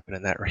else that happened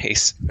in that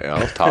race.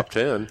 Yeah, top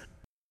 10.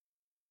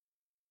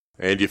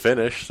 And you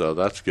finished, so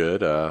that's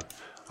good. All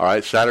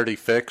right, Saturday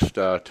fixed.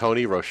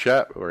 Tony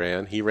Rochette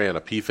ran. He ran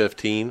a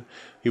P15.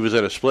 He was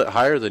in a split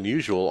higher than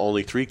usual,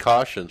 only 3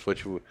 cautions,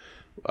 which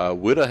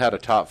would have had a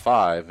top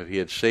 5. If he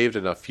had saved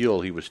enough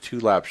fuel, he was 2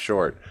 laps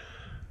short.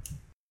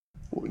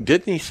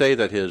 Didn't he say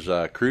that his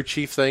crew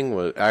chief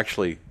thing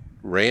actually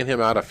ran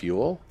him out of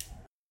fuel?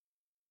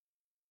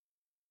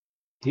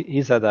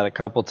 He said that a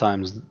couple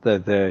times,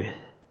 that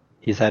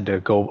he's had to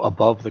go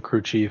above the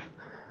crew chief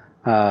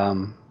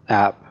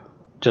app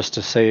just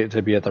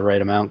to be at the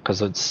right amount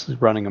because it's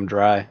running him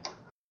dry.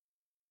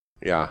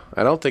 Yeah,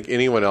 I don't think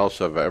anyone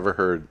else I've ever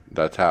heard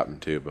that's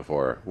happened to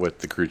before with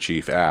the Crew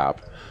Chief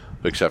app,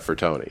 except for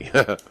Tony.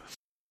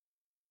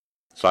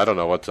 So I don't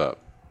know what's up.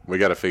 We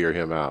got to figure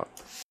him out.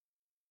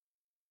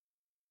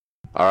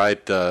 All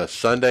right,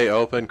 Sunday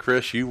Open.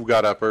 Chris, you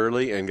got up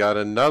early and got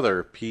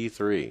another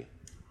P3.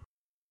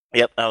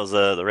 Yep, that was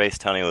the race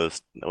Tony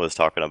was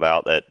talking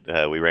about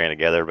that we ran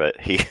together. But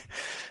it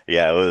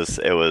was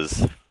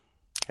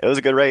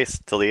a good race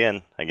till the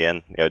end.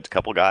 Again, a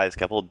couple guys,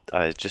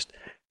 just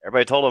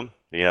everybody told them,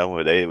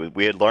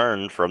 we had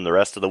learned from the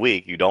rest of the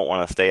week you don't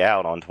want to stay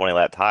out on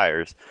 20-lap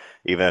tires,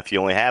 even if you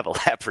only have a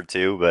lap or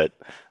two. But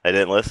they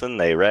didn't listen.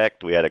 They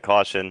wrecked. We had a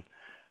caution,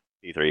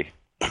 P3.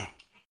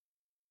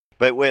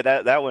 But wait,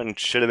 that one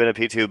should have been a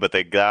P2. But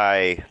the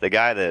guy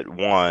that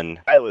won,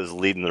 I was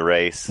leading the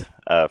race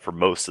for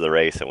most of the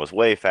race and was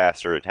way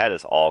faster. It had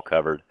us all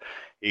covered.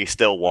 He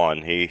still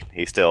won. He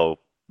still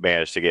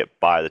managed to get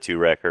by the two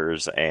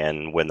wreckers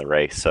and win the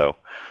race. So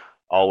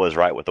all was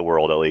right with the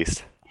world, at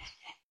least.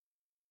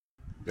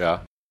 Yeah.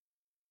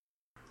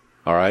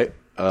 All right.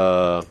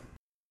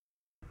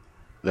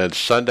 Then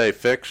Sunday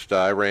fixed,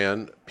 I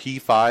ran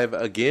P5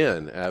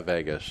 again at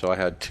Vegas. So I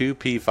had two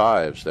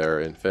P5s there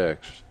in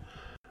fixed.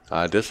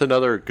 Just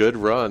another good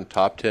run,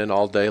 top 10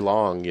 all day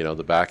long,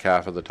 the back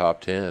half of the top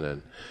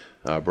 10,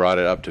 and brought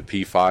it up to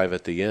P5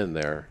 at the end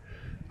there.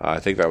 I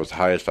think that was the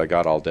highest I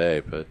got all day.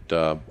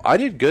 But I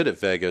did good at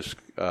Vegas,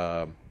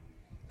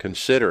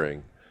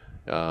 considering,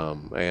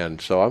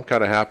 and so I'm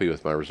kind of happy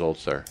with my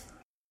results there.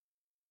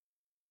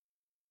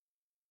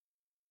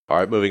 All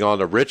right, moving on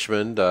to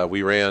Richmond.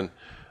 We ran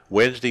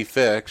Wednesday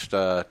fixed.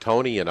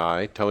 Tony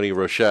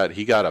Rochette,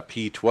 he got a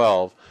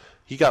P12.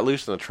 He got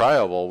loose in the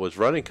tri-oval, was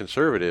running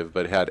conservative,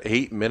 but had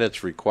 8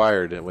 minutes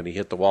required when he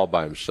hit the wall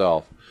by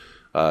himself.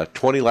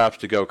 20 laps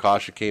to go,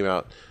 caution came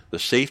out. The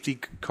safety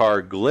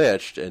car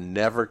glitched and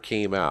never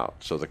came out.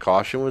 So the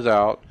caution was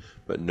out,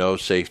 but no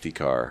safety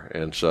car.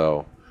 And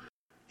so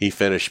he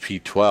finished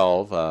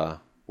P12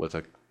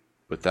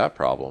 with that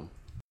problem.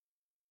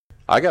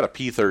 I got a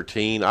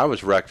P13. I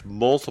was wrecked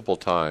multiple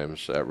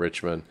times at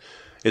Richmond.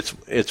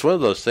 It's one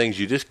of those things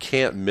you just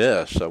can't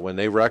miss. When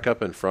they wreck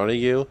up in front of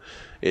you,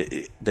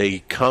 they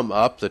come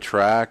up the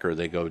track or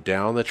they go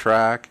down the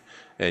track,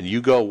 and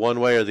you go one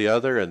way or the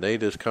other, and they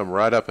just come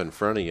right up in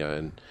front of you,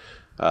 and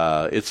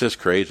it's just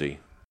crazy.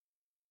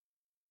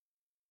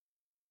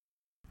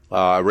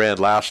 I ran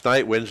last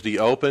night, Wednesday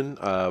Open,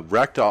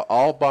 wrecked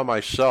all by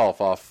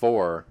myself off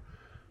 4,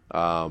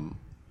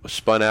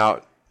 spun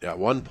out at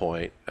one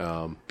point,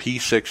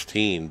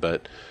 P16,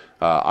 but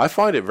I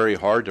find it very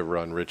hard to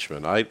run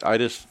Richmond. I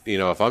just,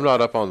 if I'm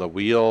not up on the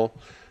wheel,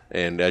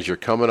 and as you're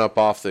coming up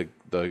off the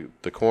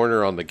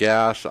corner on the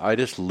gas, I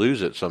just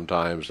lose it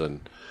sometimes,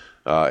 and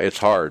it's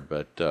hard,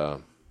 but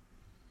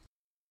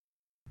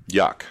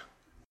yuck.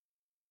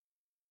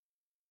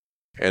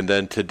 And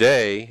then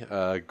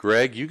today,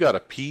 Greg, you got a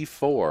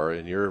P4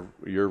 in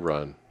your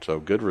run,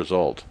 so good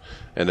result.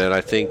 And then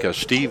I think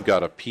Steve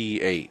got a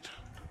P8.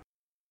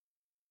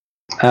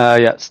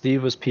 Yeah,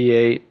 Steve was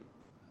P8,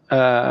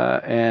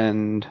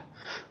 and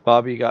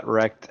Bobby got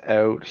wrecked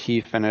out.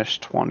 He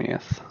finished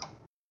 20th.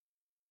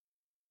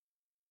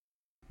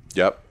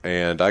 Yep,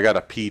 and I got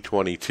a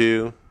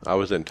P22. I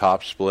was in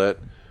top split.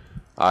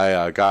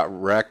 I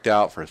got wrecked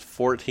out for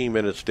 14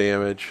 minutes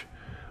damage.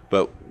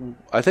 But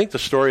I think the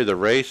story of the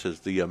race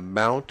is the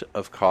amount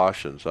of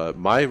cautions.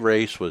 My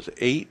race was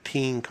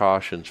 18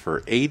 cautions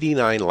for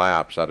 89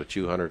 laps out of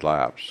 200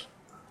 laps.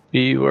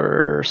 You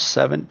were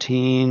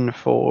 15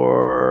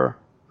 for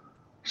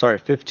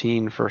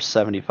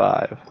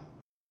 75.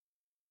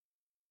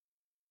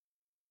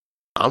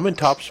 I'm in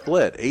top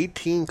split.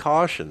 18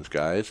 cautions,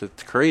 guys.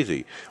 It's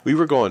crazy. We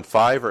were going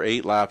 5 or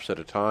 8 laps at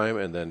a time,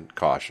 and then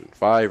caution.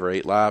 5 or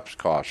 8 laps,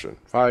 caution.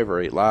 5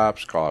 or 8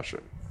 laps,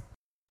 caution.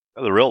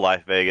 The real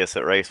life Vegas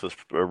race was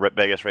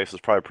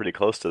probably pretty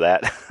close to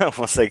that.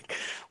 once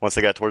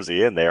they got towards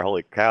the end there,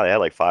 holy cow, they had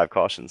like 5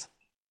 cautions.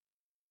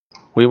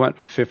 We went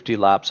 50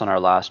 laps on our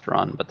last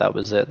run, but that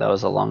was it. That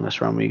was the longest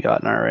run we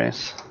got in our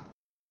race.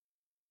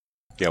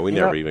 Yeah, we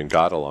never even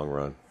got a long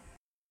run.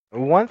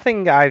 One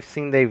thing I've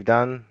seen they've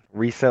done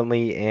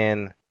recently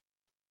in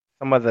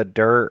some of the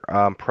dirt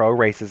pro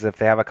races, if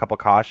they have a couple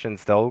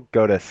cautions, they'll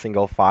go to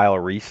single file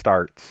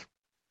restarts.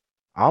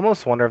 I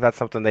almost wonder if that's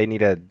something they need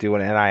to do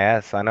in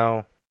NIS. I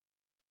know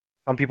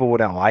some people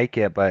wouldn't like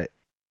it, but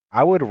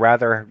I would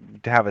rather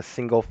have a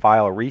single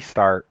file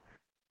restart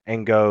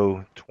and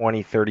go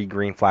 20, 30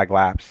 green flag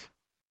laps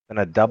than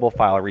a double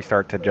file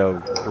restart to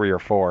go 3 or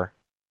 4.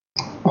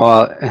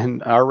 Well,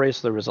 in our race,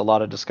 there was a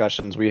lot of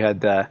discussions. We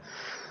had a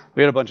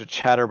bunch of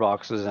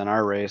chatterboxes in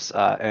our race,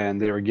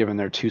 and they were giving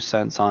their 2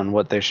 cents on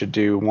what they should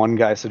do. One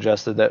guy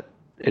suggested that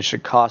it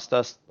should cost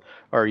us,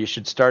 or you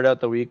should start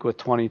out the week with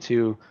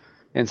 22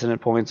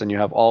 incident points, and you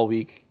have all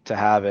week to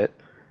have it.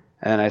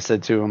 And I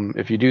said to him,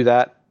 if you do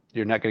that,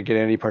 you're not going to get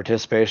any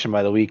participation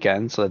by the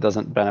weekend, so that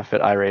doesn't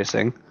benefit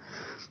iRacing.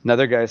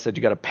 Another guy said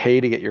you got to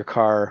pay to get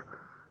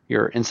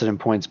your incident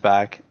points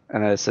back,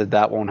 And I said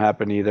that won't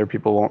happen either.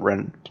 People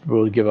won't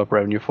really give up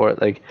revenue for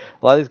it. Like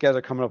a lot of these guys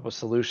are coming up with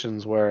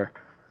solutions where,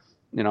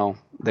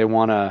 they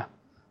want to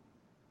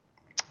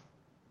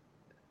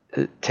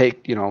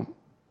take,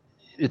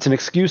 it's an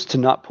excuse to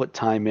not put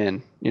time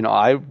in.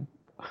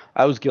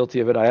 I was guilty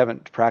of it. I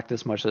haven't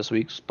practiced much this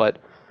week, but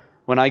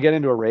when I get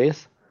into a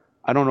race,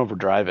 I don't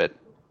overdrive it.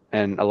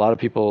 And a lot of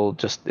people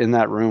just in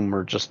that room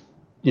were just,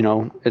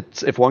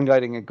 it's if one guy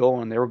didn't get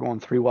going, they were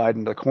going 3 wide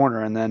into the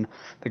corner, and then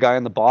the guy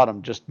on the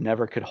bottom just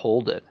never could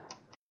hold it.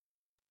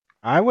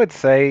 I would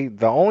say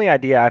the only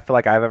idea I feel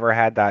like I've ever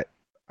had that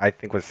I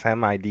think was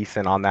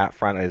semi-decent on that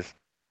front is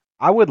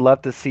I would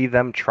love to see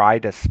them try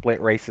to split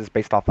races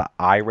based off of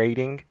I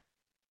rating.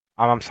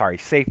 I'm sorry,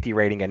 safety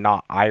rating and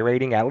not I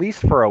rating, at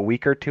least for a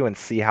week or two and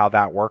see how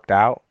that worked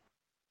out.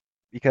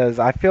 Because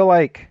I feel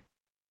like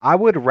I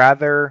would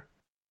rather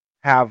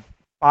have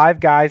 5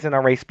 guys in a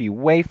race be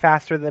way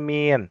faster than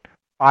me and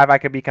 5 I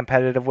could be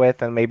competitive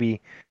with and maybe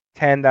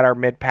 10 that are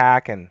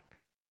mid-pack and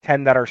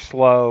 10 that are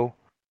slow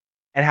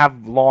and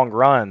have long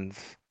runs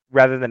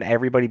rather than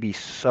everybody be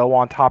so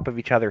on top of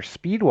each other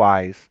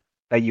speed-wise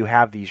that you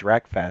have these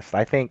wreck fests.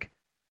 I think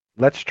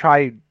let's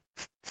try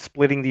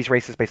splitting these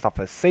races based off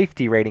of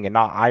safety rating and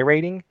not I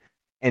rating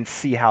and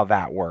see how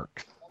that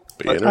works.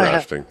 Be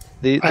interesting.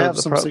 I have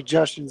some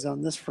suggestions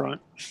on this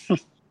front.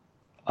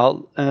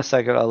 I'll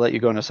let you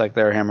go in a sec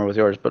there, Hammer, with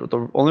yours. But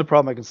the only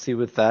problem I can see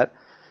with that,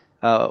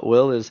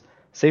 Will, is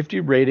safety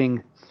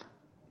rating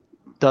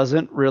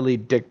doesn't really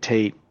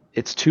dictate.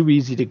 It's too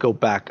easy to go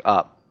back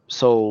up.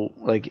 So,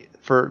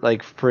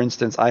 for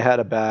instance, I had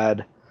a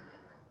bad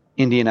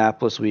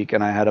Indianapolis week,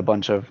 and I had a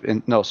bunch of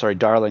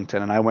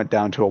Darlington, and I went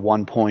down to a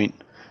 1.1,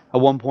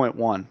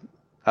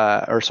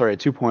 a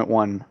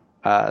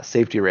 2.1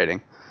 safety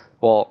rating.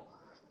 Well,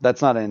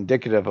 that's not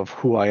indicative of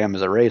who I am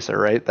as a racer,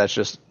 right? That's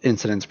just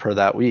incidents per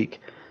that week.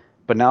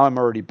 But now I'm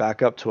already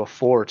back up to a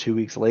 4 2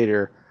 weeks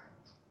later,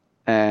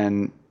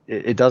 and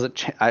it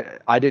doesn't.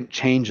 I didn't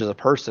change as a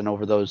person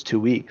over those 2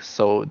 weeks,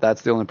 so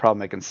that's the only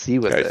problem I can see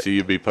with it. So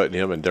you'd be putting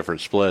him in different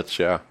splits,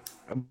 yeah.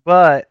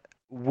 But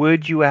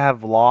would you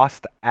have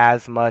lost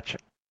as much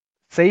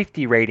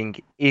safety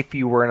rating if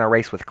you were in a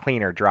race with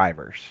cleaner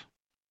drivers?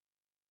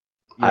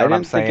 I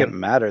didn't think it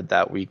mattered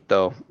that week,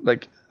 though.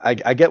 Like,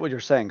 I get what you're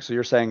saying. So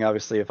you're saying,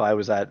 obviously, if I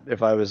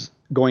was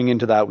going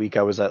into that week,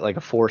 I was at like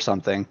a 4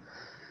 something,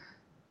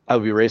 I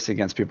would be racing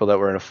against people that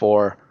were at a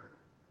 4,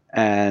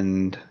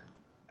 and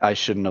I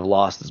shouldn't have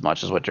lost as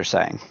much as what you're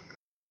saying.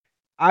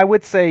 I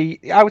would say,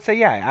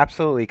 yeah,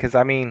 absolutely. Because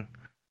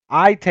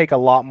I take a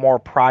lot more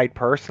pride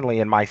personally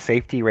in my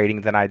safety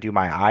rating than I do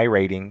my I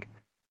rating.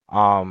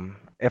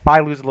 If I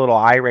lose a little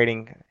I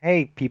rating,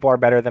 hey, people are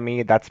better than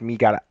me. That's me.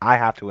 I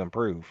have to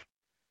improve.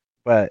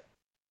 But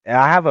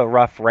I have a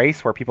rough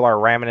race where people are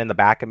ramming in the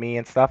back of me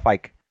and stuff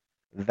like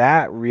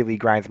that. Really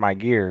grinds my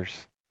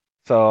gears.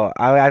 So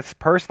I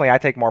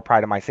take more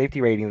pride in my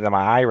safety rating than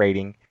my I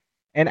rating.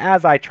 And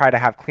as I try to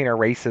have cleaner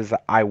races,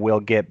 I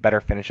will get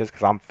better finishes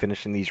because I'm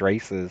finishing these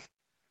races.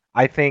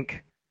 I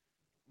think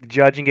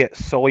judging it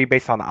solely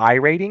based on I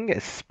rating,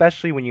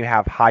 especially when you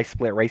have high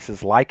split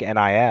races like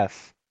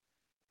NIS,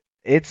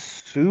 it's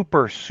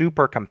super,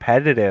 super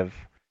competitive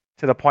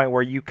to the point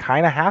where you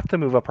kind of have to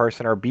move a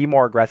person or be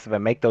more aggressive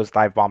and make those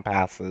dive bomb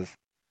passes.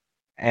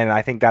 And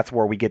I think that's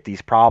where we get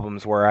these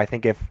problems where I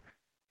think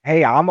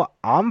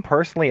I'm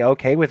personally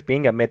okay with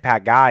being a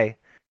mid-pack guy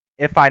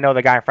if I know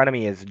the guy in front of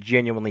me is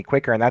genuinely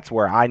quicker, and that's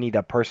where I need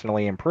to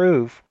personally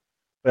improve.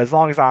 But as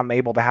long as I'm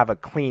able to have a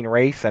clean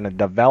race and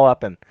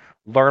develop and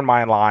learn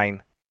my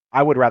line,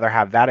 I would rather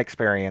have that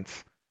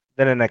experience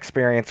than an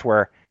experience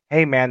where,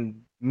 hey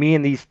man, me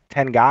and these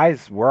 10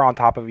 guys, we're on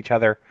top of each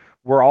other.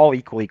 We're all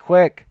equally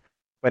quick,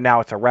 but now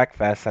it's a wreck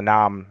fest, and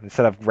now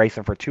instead of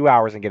racing for 2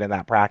 hours and getting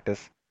that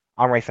practice,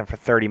 I'm racing for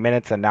 30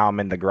 minutes, and now I'm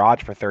in the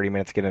garage for 30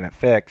 minutes getting it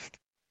fixed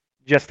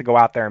just to go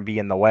out there and be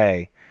in the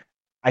way.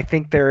 I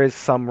think there is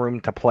some room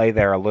to play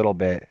there a little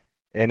bit,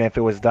 and if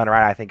it was done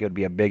right, I think it would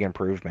be a big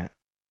improvement.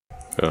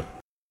 Yeah.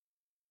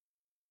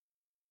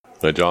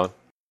 Hey, John?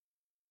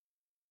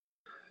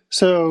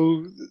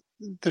 So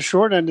the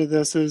short end of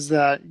this is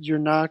that you're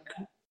not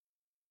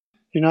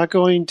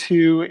going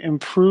to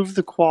improve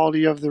the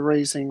quality of the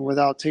racing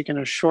without taking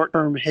a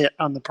short-term hit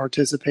on the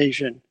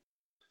participation.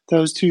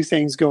 Those two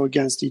things go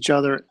against each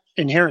other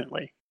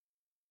inherently.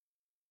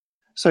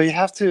 So you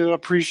have to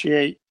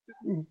appreciate,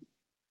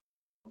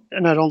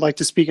 and I don't like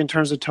to speak in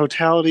terms of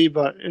totality,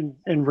 but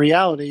in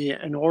reality,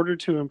 in order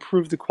to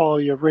improve the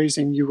quality of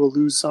racing, you will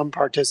lose some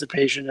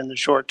participation in the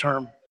short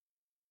term.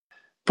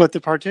 But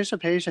the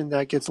participation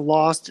that gets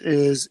lost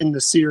is in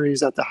the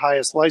series at the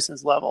highest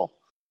license level.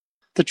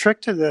 The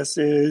trick to this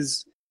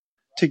is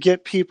to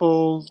get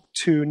people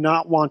to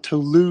not want to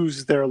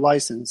lose their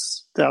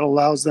license that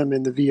allows them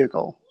in the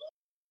vehicle.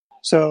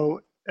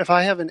 So if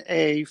I have an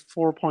A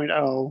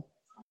 4.0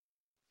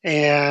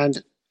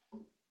 and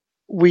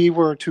we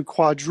were to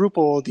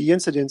quadruple the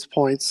incidence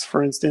points,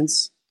 for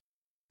instance,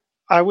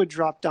 I would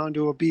drop down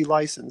to a B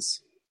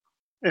license.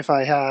 If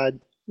I had,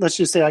 let's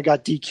just say I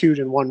got DQ'd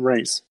in one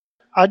race,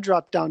 I'd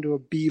drop down to a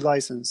B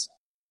license.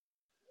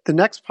 The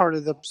next part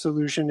of the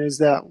solution is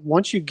that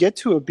once you get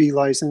to a B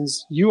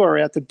license, you are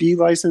at the B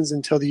license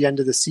until the end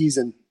of the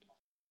season.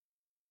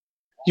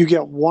 You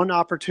get one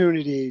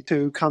opportunity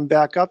to come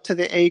back up to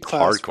the A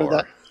class Hardcore. for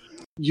that.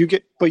 You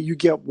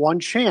get one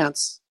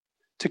chance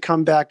to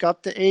come back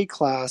up to A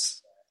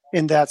class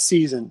in that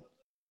season.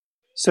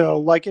 So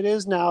like it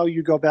is now,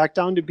 you go back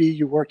down to B,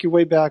 you work your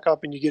way back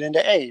up, and you get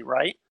into A,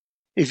 right?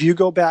 If you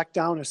go back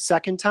down a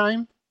second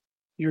time,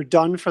 you're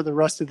done for the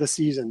rest of the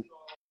season.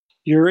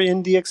 You're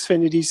in the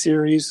Xfinity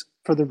Series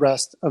for the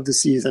rest of the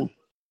season.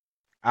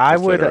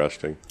 That's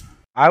interesting.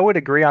 I would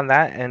agree on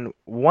that. And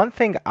one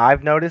thing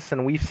I've noticed,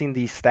 and we've seen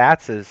these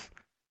stats, is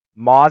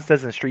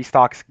Mazdas and Street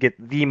Stocks get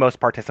the most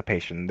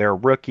participation. They're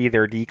rookie,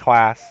 they're D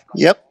class.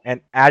 Yep.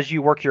 And as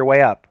you work your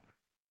way up,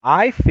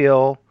 I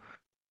feel,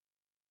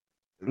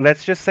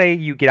 let's just say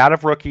you get out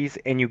of rookies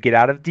and you get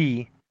out of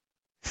D,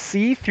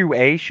 C through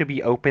A should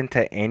be open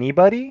to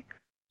anybody.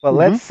 But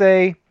let's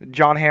say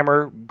John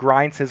Hammer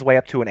grinds his way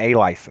up to an A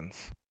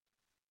license.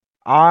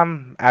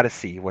 I'm at a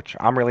C, which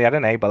I'm really at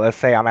an A, but let's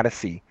say I'm at a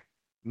C.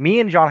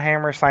 Me and John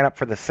Hammer sign up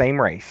for the same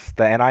race,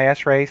 the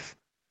NIS race.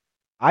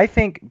 I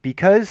think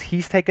because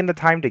he's taken the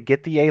time to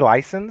get the A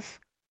license,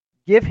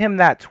 give him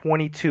that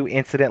 22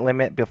 incident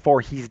limit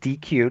before he's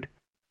DQ'd.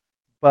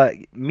 But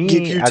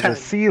me as 10. a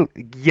C,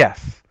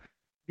 yes.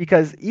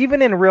 Because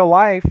even in real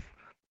life,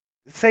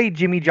 say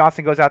Jimmy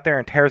Johnson goes out there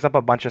and tears up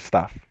a bunch of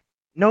stuff.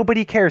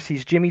 Nobody cares.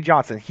 He's Jimmy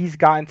Johnson. He's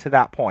gotten to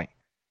that point.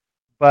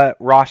 But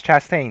Ross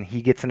Chastain,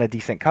 he gets in a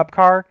decent cup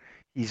car.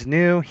 He's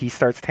new. He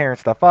starts tearing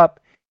stuff up.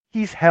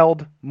 He's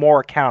held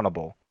more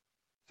accountable.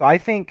 So I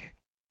think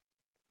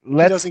He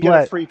doesn't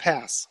get a free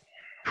pass.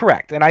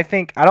 Correct. And I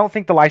don't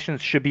think the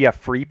license should be a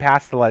free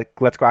pass to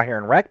let's go out here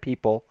and wreck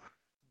people.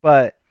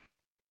 But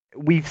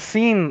we've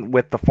seen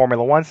with the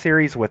Formula One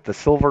series, with the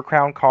Silver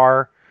Crown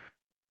car,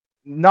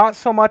 not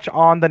so much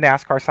on the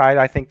NASCAR side.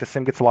 I think the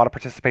sim gets a lot of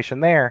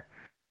participation there.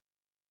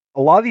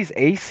 A lot of these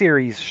A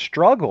series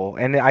struggle,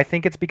 and I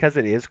think it's because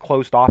it is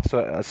closed off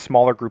to a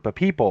smaller group of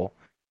people.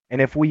 And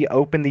if we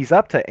open these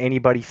up to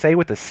anybody, say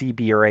with a C,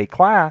 B, or A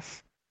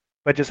class,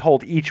 but just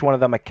hold each one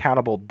of them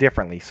accountable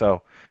differently.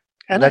 So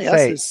let's NIS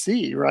say is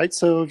C, right?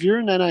 So if you're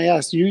in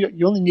NIS, you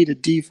only need a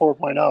D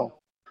 4.0.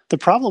 The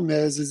problem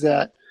is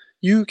that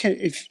you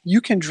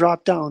can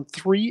drop down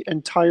 3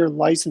 entire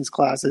license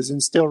classes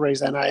and still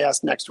race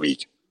NIS next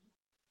week.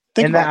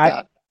 Think about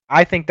that.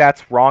 I think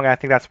that's wrong. I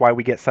think that's why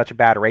we get such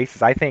bad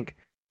races. I think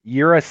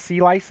you're a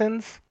C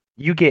license,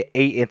 you get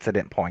 8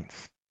 incident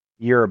points.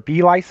 You're a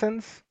B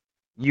license,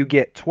 you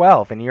get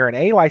 12. And you're an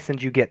A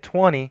license, you get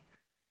 20.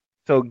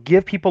 So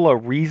give people a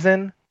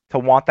reason to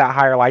want that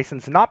higher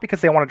license, not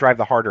because they want to drive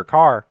the harder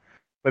car,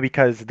 but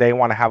because they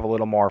want to have a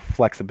little more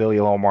flexibility,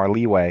 a little more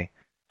leeway.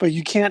 But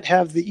you can't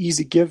have the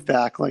easy give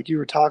back like you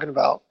were talking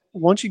about.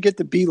 Once you get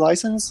the B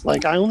license,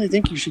 I only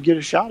think you should get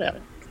a shot at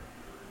it.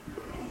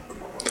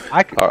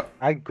 I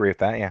agree with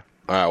that, yeah.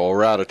 All right, well,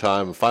 we're out of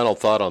time. Final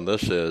thought on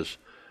this is,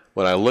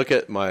 when I look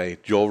at my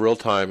dual reel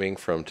timing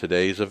from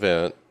today's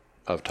event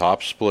of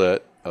top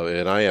split of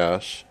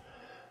NIS,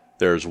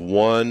 there's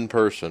one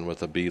person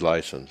with a B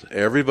license.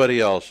 Everybody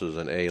else is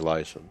an A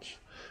license.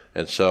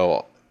 And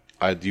so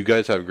you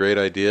guys have great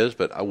ideas,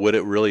 but would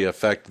it really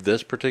affect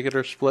this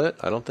particular split?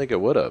 I don't think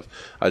it would have.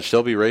 I'd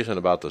still be racing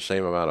about the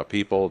same amount of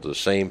people, the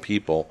same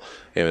people,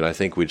 and I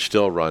think we'd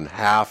still run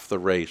half the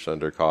race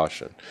under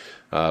caution.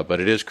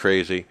 But it is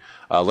crazy.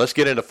 Let's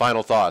get into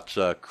final thoughts.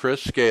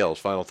 Chris Scales,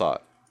 final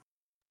thought.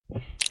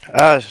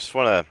 I just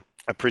want to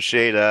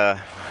appreciate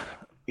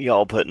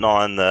y'all putting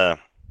on the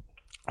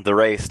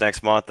race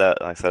next month.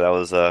 That, like I said, that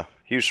was a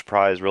huge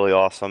surprise, really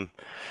awesome,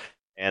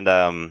 and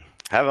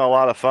having a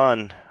lot of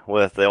fun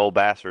with the old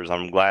bastards.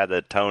 I'm glad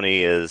that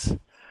Tony is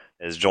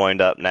joined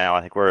up now.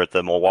 I think we're at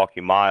the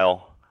Milwaukee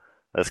Mile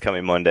this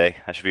coming Monday.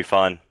 That should be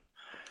fun.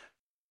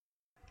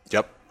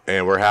 Yep.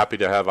 And we're happy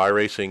to have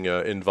iRacing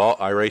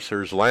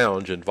iRacers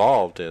Lounge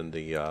involved in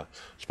the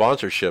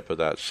sponsorship of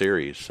that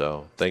series.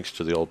 So thanks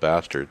to the old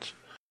bastards.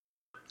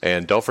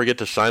 And don't forget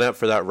to sign up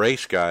for that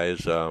race,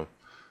 guys.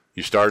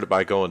 You start it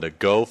by going to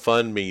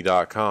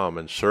GoFundMe.com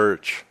and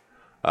search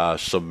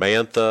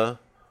Samantha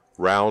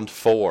Round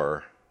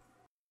 4.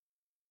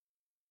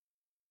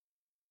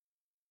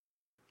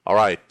 All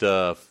right,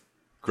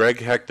 Greg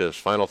Hectus,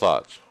 final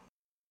thoughts.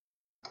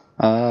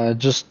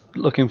 Just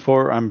looking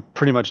for. I'm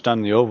pretty much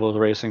done the ovals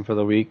racing for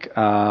the week.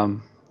 I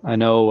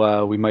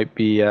know we might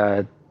be.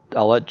 I'll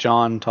let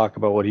John talk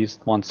about what he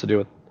wants to do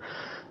with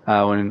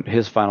when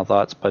his final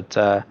thoughts. But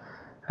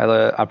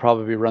I'll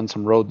probably run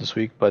some road this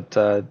week. But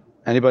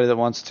anybody that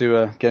wants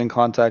to get in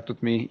contact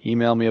with me,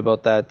 email me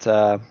about that.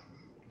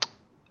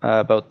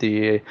 About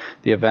the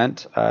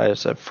event.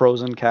 It's at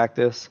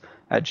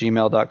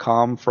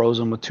frozencactus@gmail.com.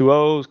 Frozen with 2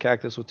 O's,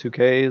 cactus with 2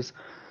 K's.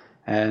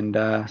 And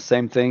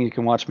same thing, you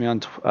can watch me on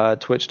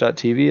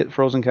twitch.tv at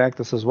Frozen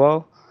Cactus as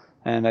well.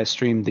 And I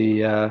stream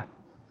the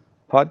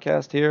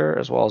podcast here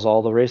as well as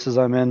all the races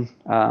I'm in.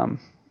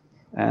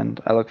 And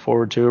I look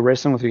forward to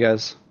racing with you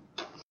guys.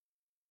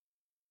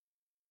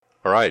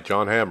 All right,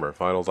 John Hammer,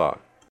 final thought.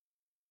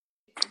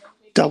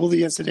 double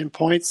the incident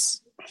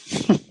points.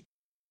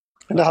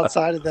 And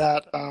outside of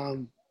that,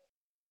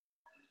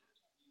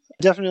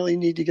 definitely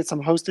need to get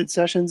some hosted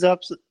sessions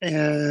up,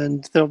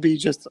 and they'll be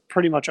just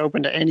pretty much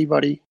open to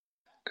anybody,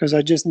 because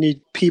I just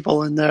need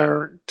people in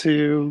there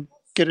to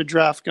get a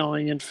draft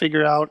going and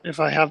figure out if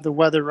I have the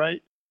weather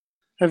right.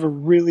 I have a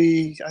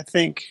really, I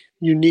think,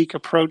 unique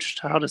approach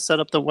to how to set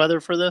up the weather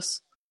for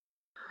this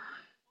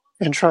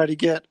and try to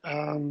get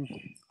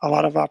a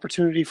lot of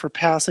opportunity for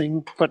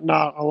passing, but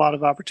not a lot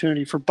of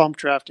opportunity for bump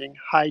drafting.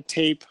 High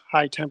tape,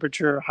 high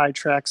temperature, high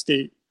track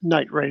state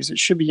night race. It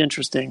should be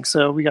interesting.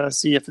 So we got to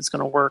see if it's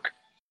going to work.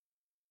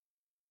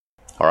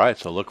 All right,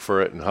 so look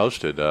for it and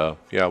hosted.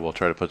 Yeah, we'll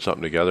try to put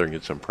something together and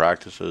get some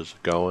practices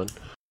going.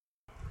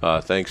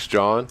 Thanks,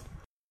 John.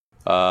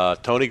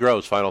 Tony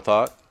Groves, final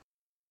thought?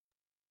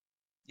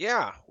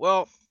 Yeah,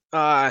 well,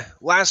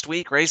 last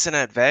week racing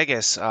at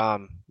Vegas,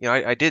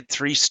 I did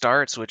 3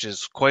 starts, which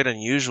is quite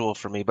unusual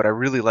for me, but I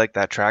really liked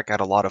that track. I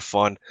had a lot of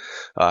fun.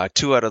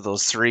 2 out of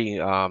those 3,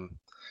 I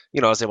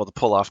was able to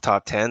pull off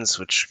top 10s,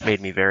 which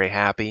made me very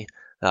happy.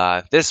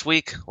 This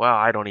week, well,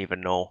 I don't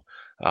even know.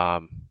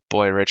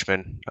 Boy,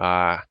 Richmond,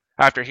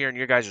 after hearing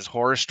your guys'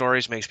 horror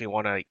stories makes me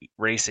want to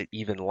race it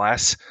even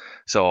less.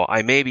 So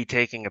I may be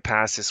taking a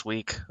pass this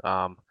week.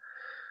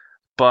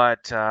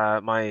 But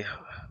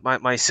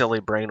my silly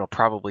brain will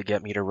probably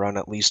get me to run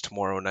at least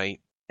tomorrow night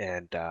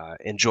and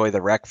enjoy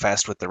the Wreck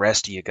Fest with the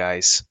rest of you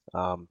guys.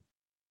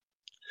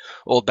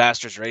 Old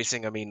Bastards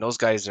Racing, I mean, those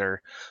guys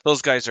are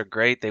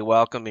great. They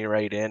welcome me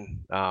right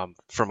in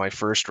for my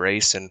first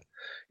race, and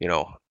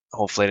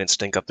hopefully I didn't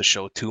stink up the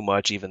show too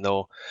much, even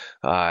though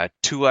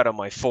 2 out of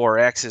my 4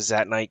 X's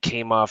that night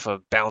came off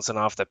of bouncing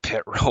off the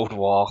pit road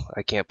wall.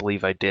 I can't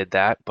believe I did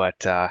that,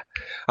 but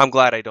I'm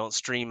glad I don't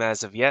stream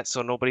as of yet,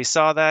 so nobody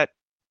saw that,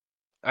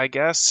 I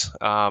guess.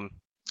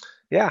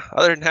 Yeah,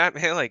 other than that,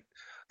 man,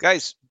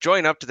 guys,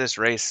 join up to this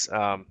race.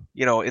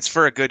 It's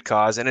for a good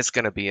cause, and it's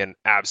going to be an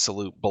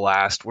absolute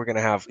blast. We're going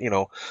to have,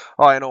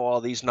 I know all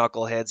these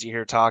knuckleheads you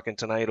hear talking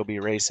tonight will be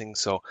racing,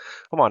 so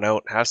come on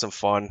out, have some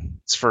fun.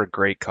 It's for a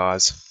great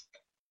cause.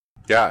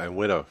 Yeah, and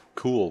win a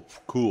cool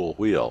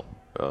wheel.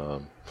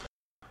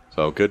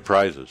 So good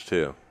prizes,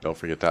 too. Don't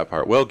forget that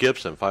part. Will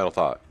Gibson, final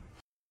thought.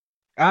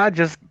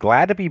 Just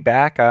glad to be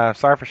back.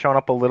 Sorry for showing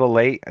up a little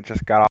late. I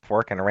just got off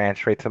work and ran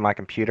straight to my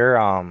computer.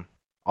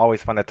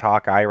 Always fun to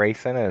talk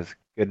iRacing. It was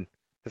good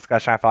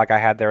discussion I felt like I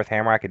had there with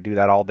Hammer. I could do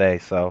that all day.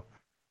 So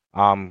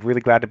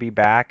really glad to be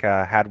back.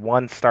 Had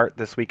 1 start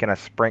this week in a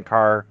sprint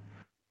car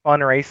fun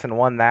race and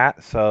won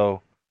that.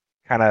 So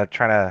kind of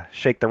trying to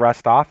shake the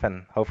rust off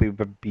and hopefully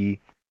we'll be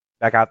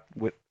back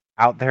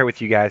out there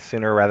with you guys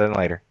sooner rather than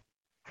later.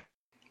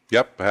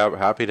 Yep,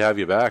 happy to have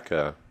you back.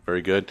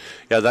 Very good.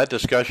 Yeah, that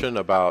discussion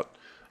about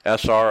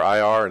SR,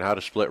 IR, and how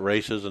to split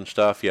races and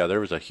stuff. Yeah,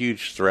 there was a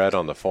huge thread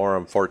on the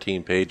forum,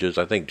 14 pages.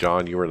 I think,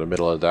 John, you were in the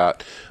middle of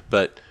that.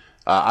 But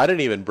I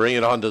didn't even bring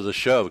it onto the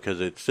show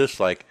because it's just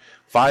like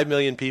 5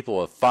 million people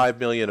with 5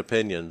 million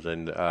opinions,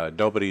 and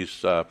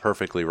nobody's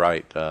perfectly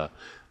right.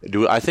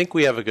 I think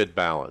we have a good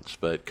balance,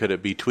 but could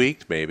it be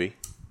tweaked? Maybe.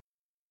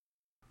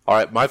 All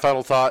right, my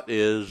final thought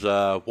is,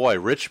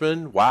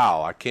 Richmond,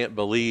 wow, I can't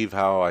believe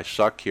how I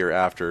suck here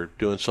after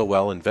doing so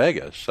well in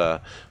Vegas.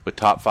 With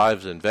top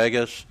 5s in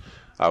Vegas,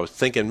 I was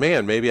thinking,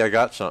 man, maybe I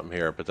got something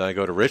here. But then I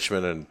go to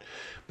Richmond,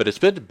 but it's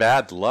been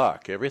bad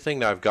luck. Everything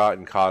that I've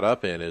gotten caught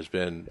up in has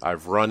been,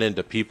 I've run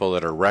into people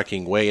that are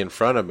wrecking way in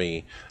front of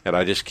me, and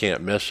I just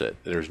can't miss it.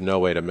 There's no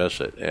way to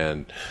miss it.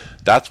 And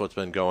that's what's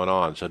been going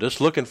on. So just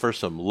looking for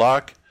some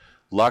luck,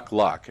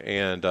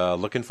 and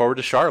looking forward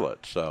to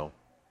Charlotte. So,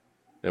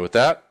 and with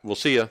that, we'll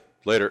see you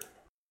later.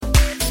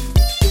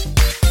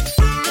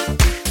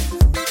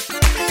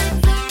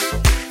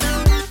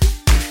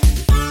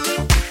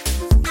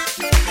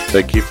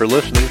 Thank you for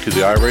listening to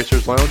the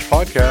iRacers Lounge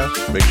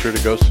podcast. Make sure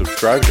to go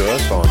subscribe to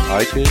us on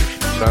iTunes,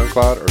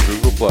 SoundCloud, or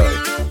Google Play,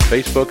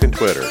 Facebook, and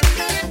Twitter.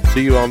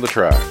 See you on the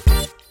track.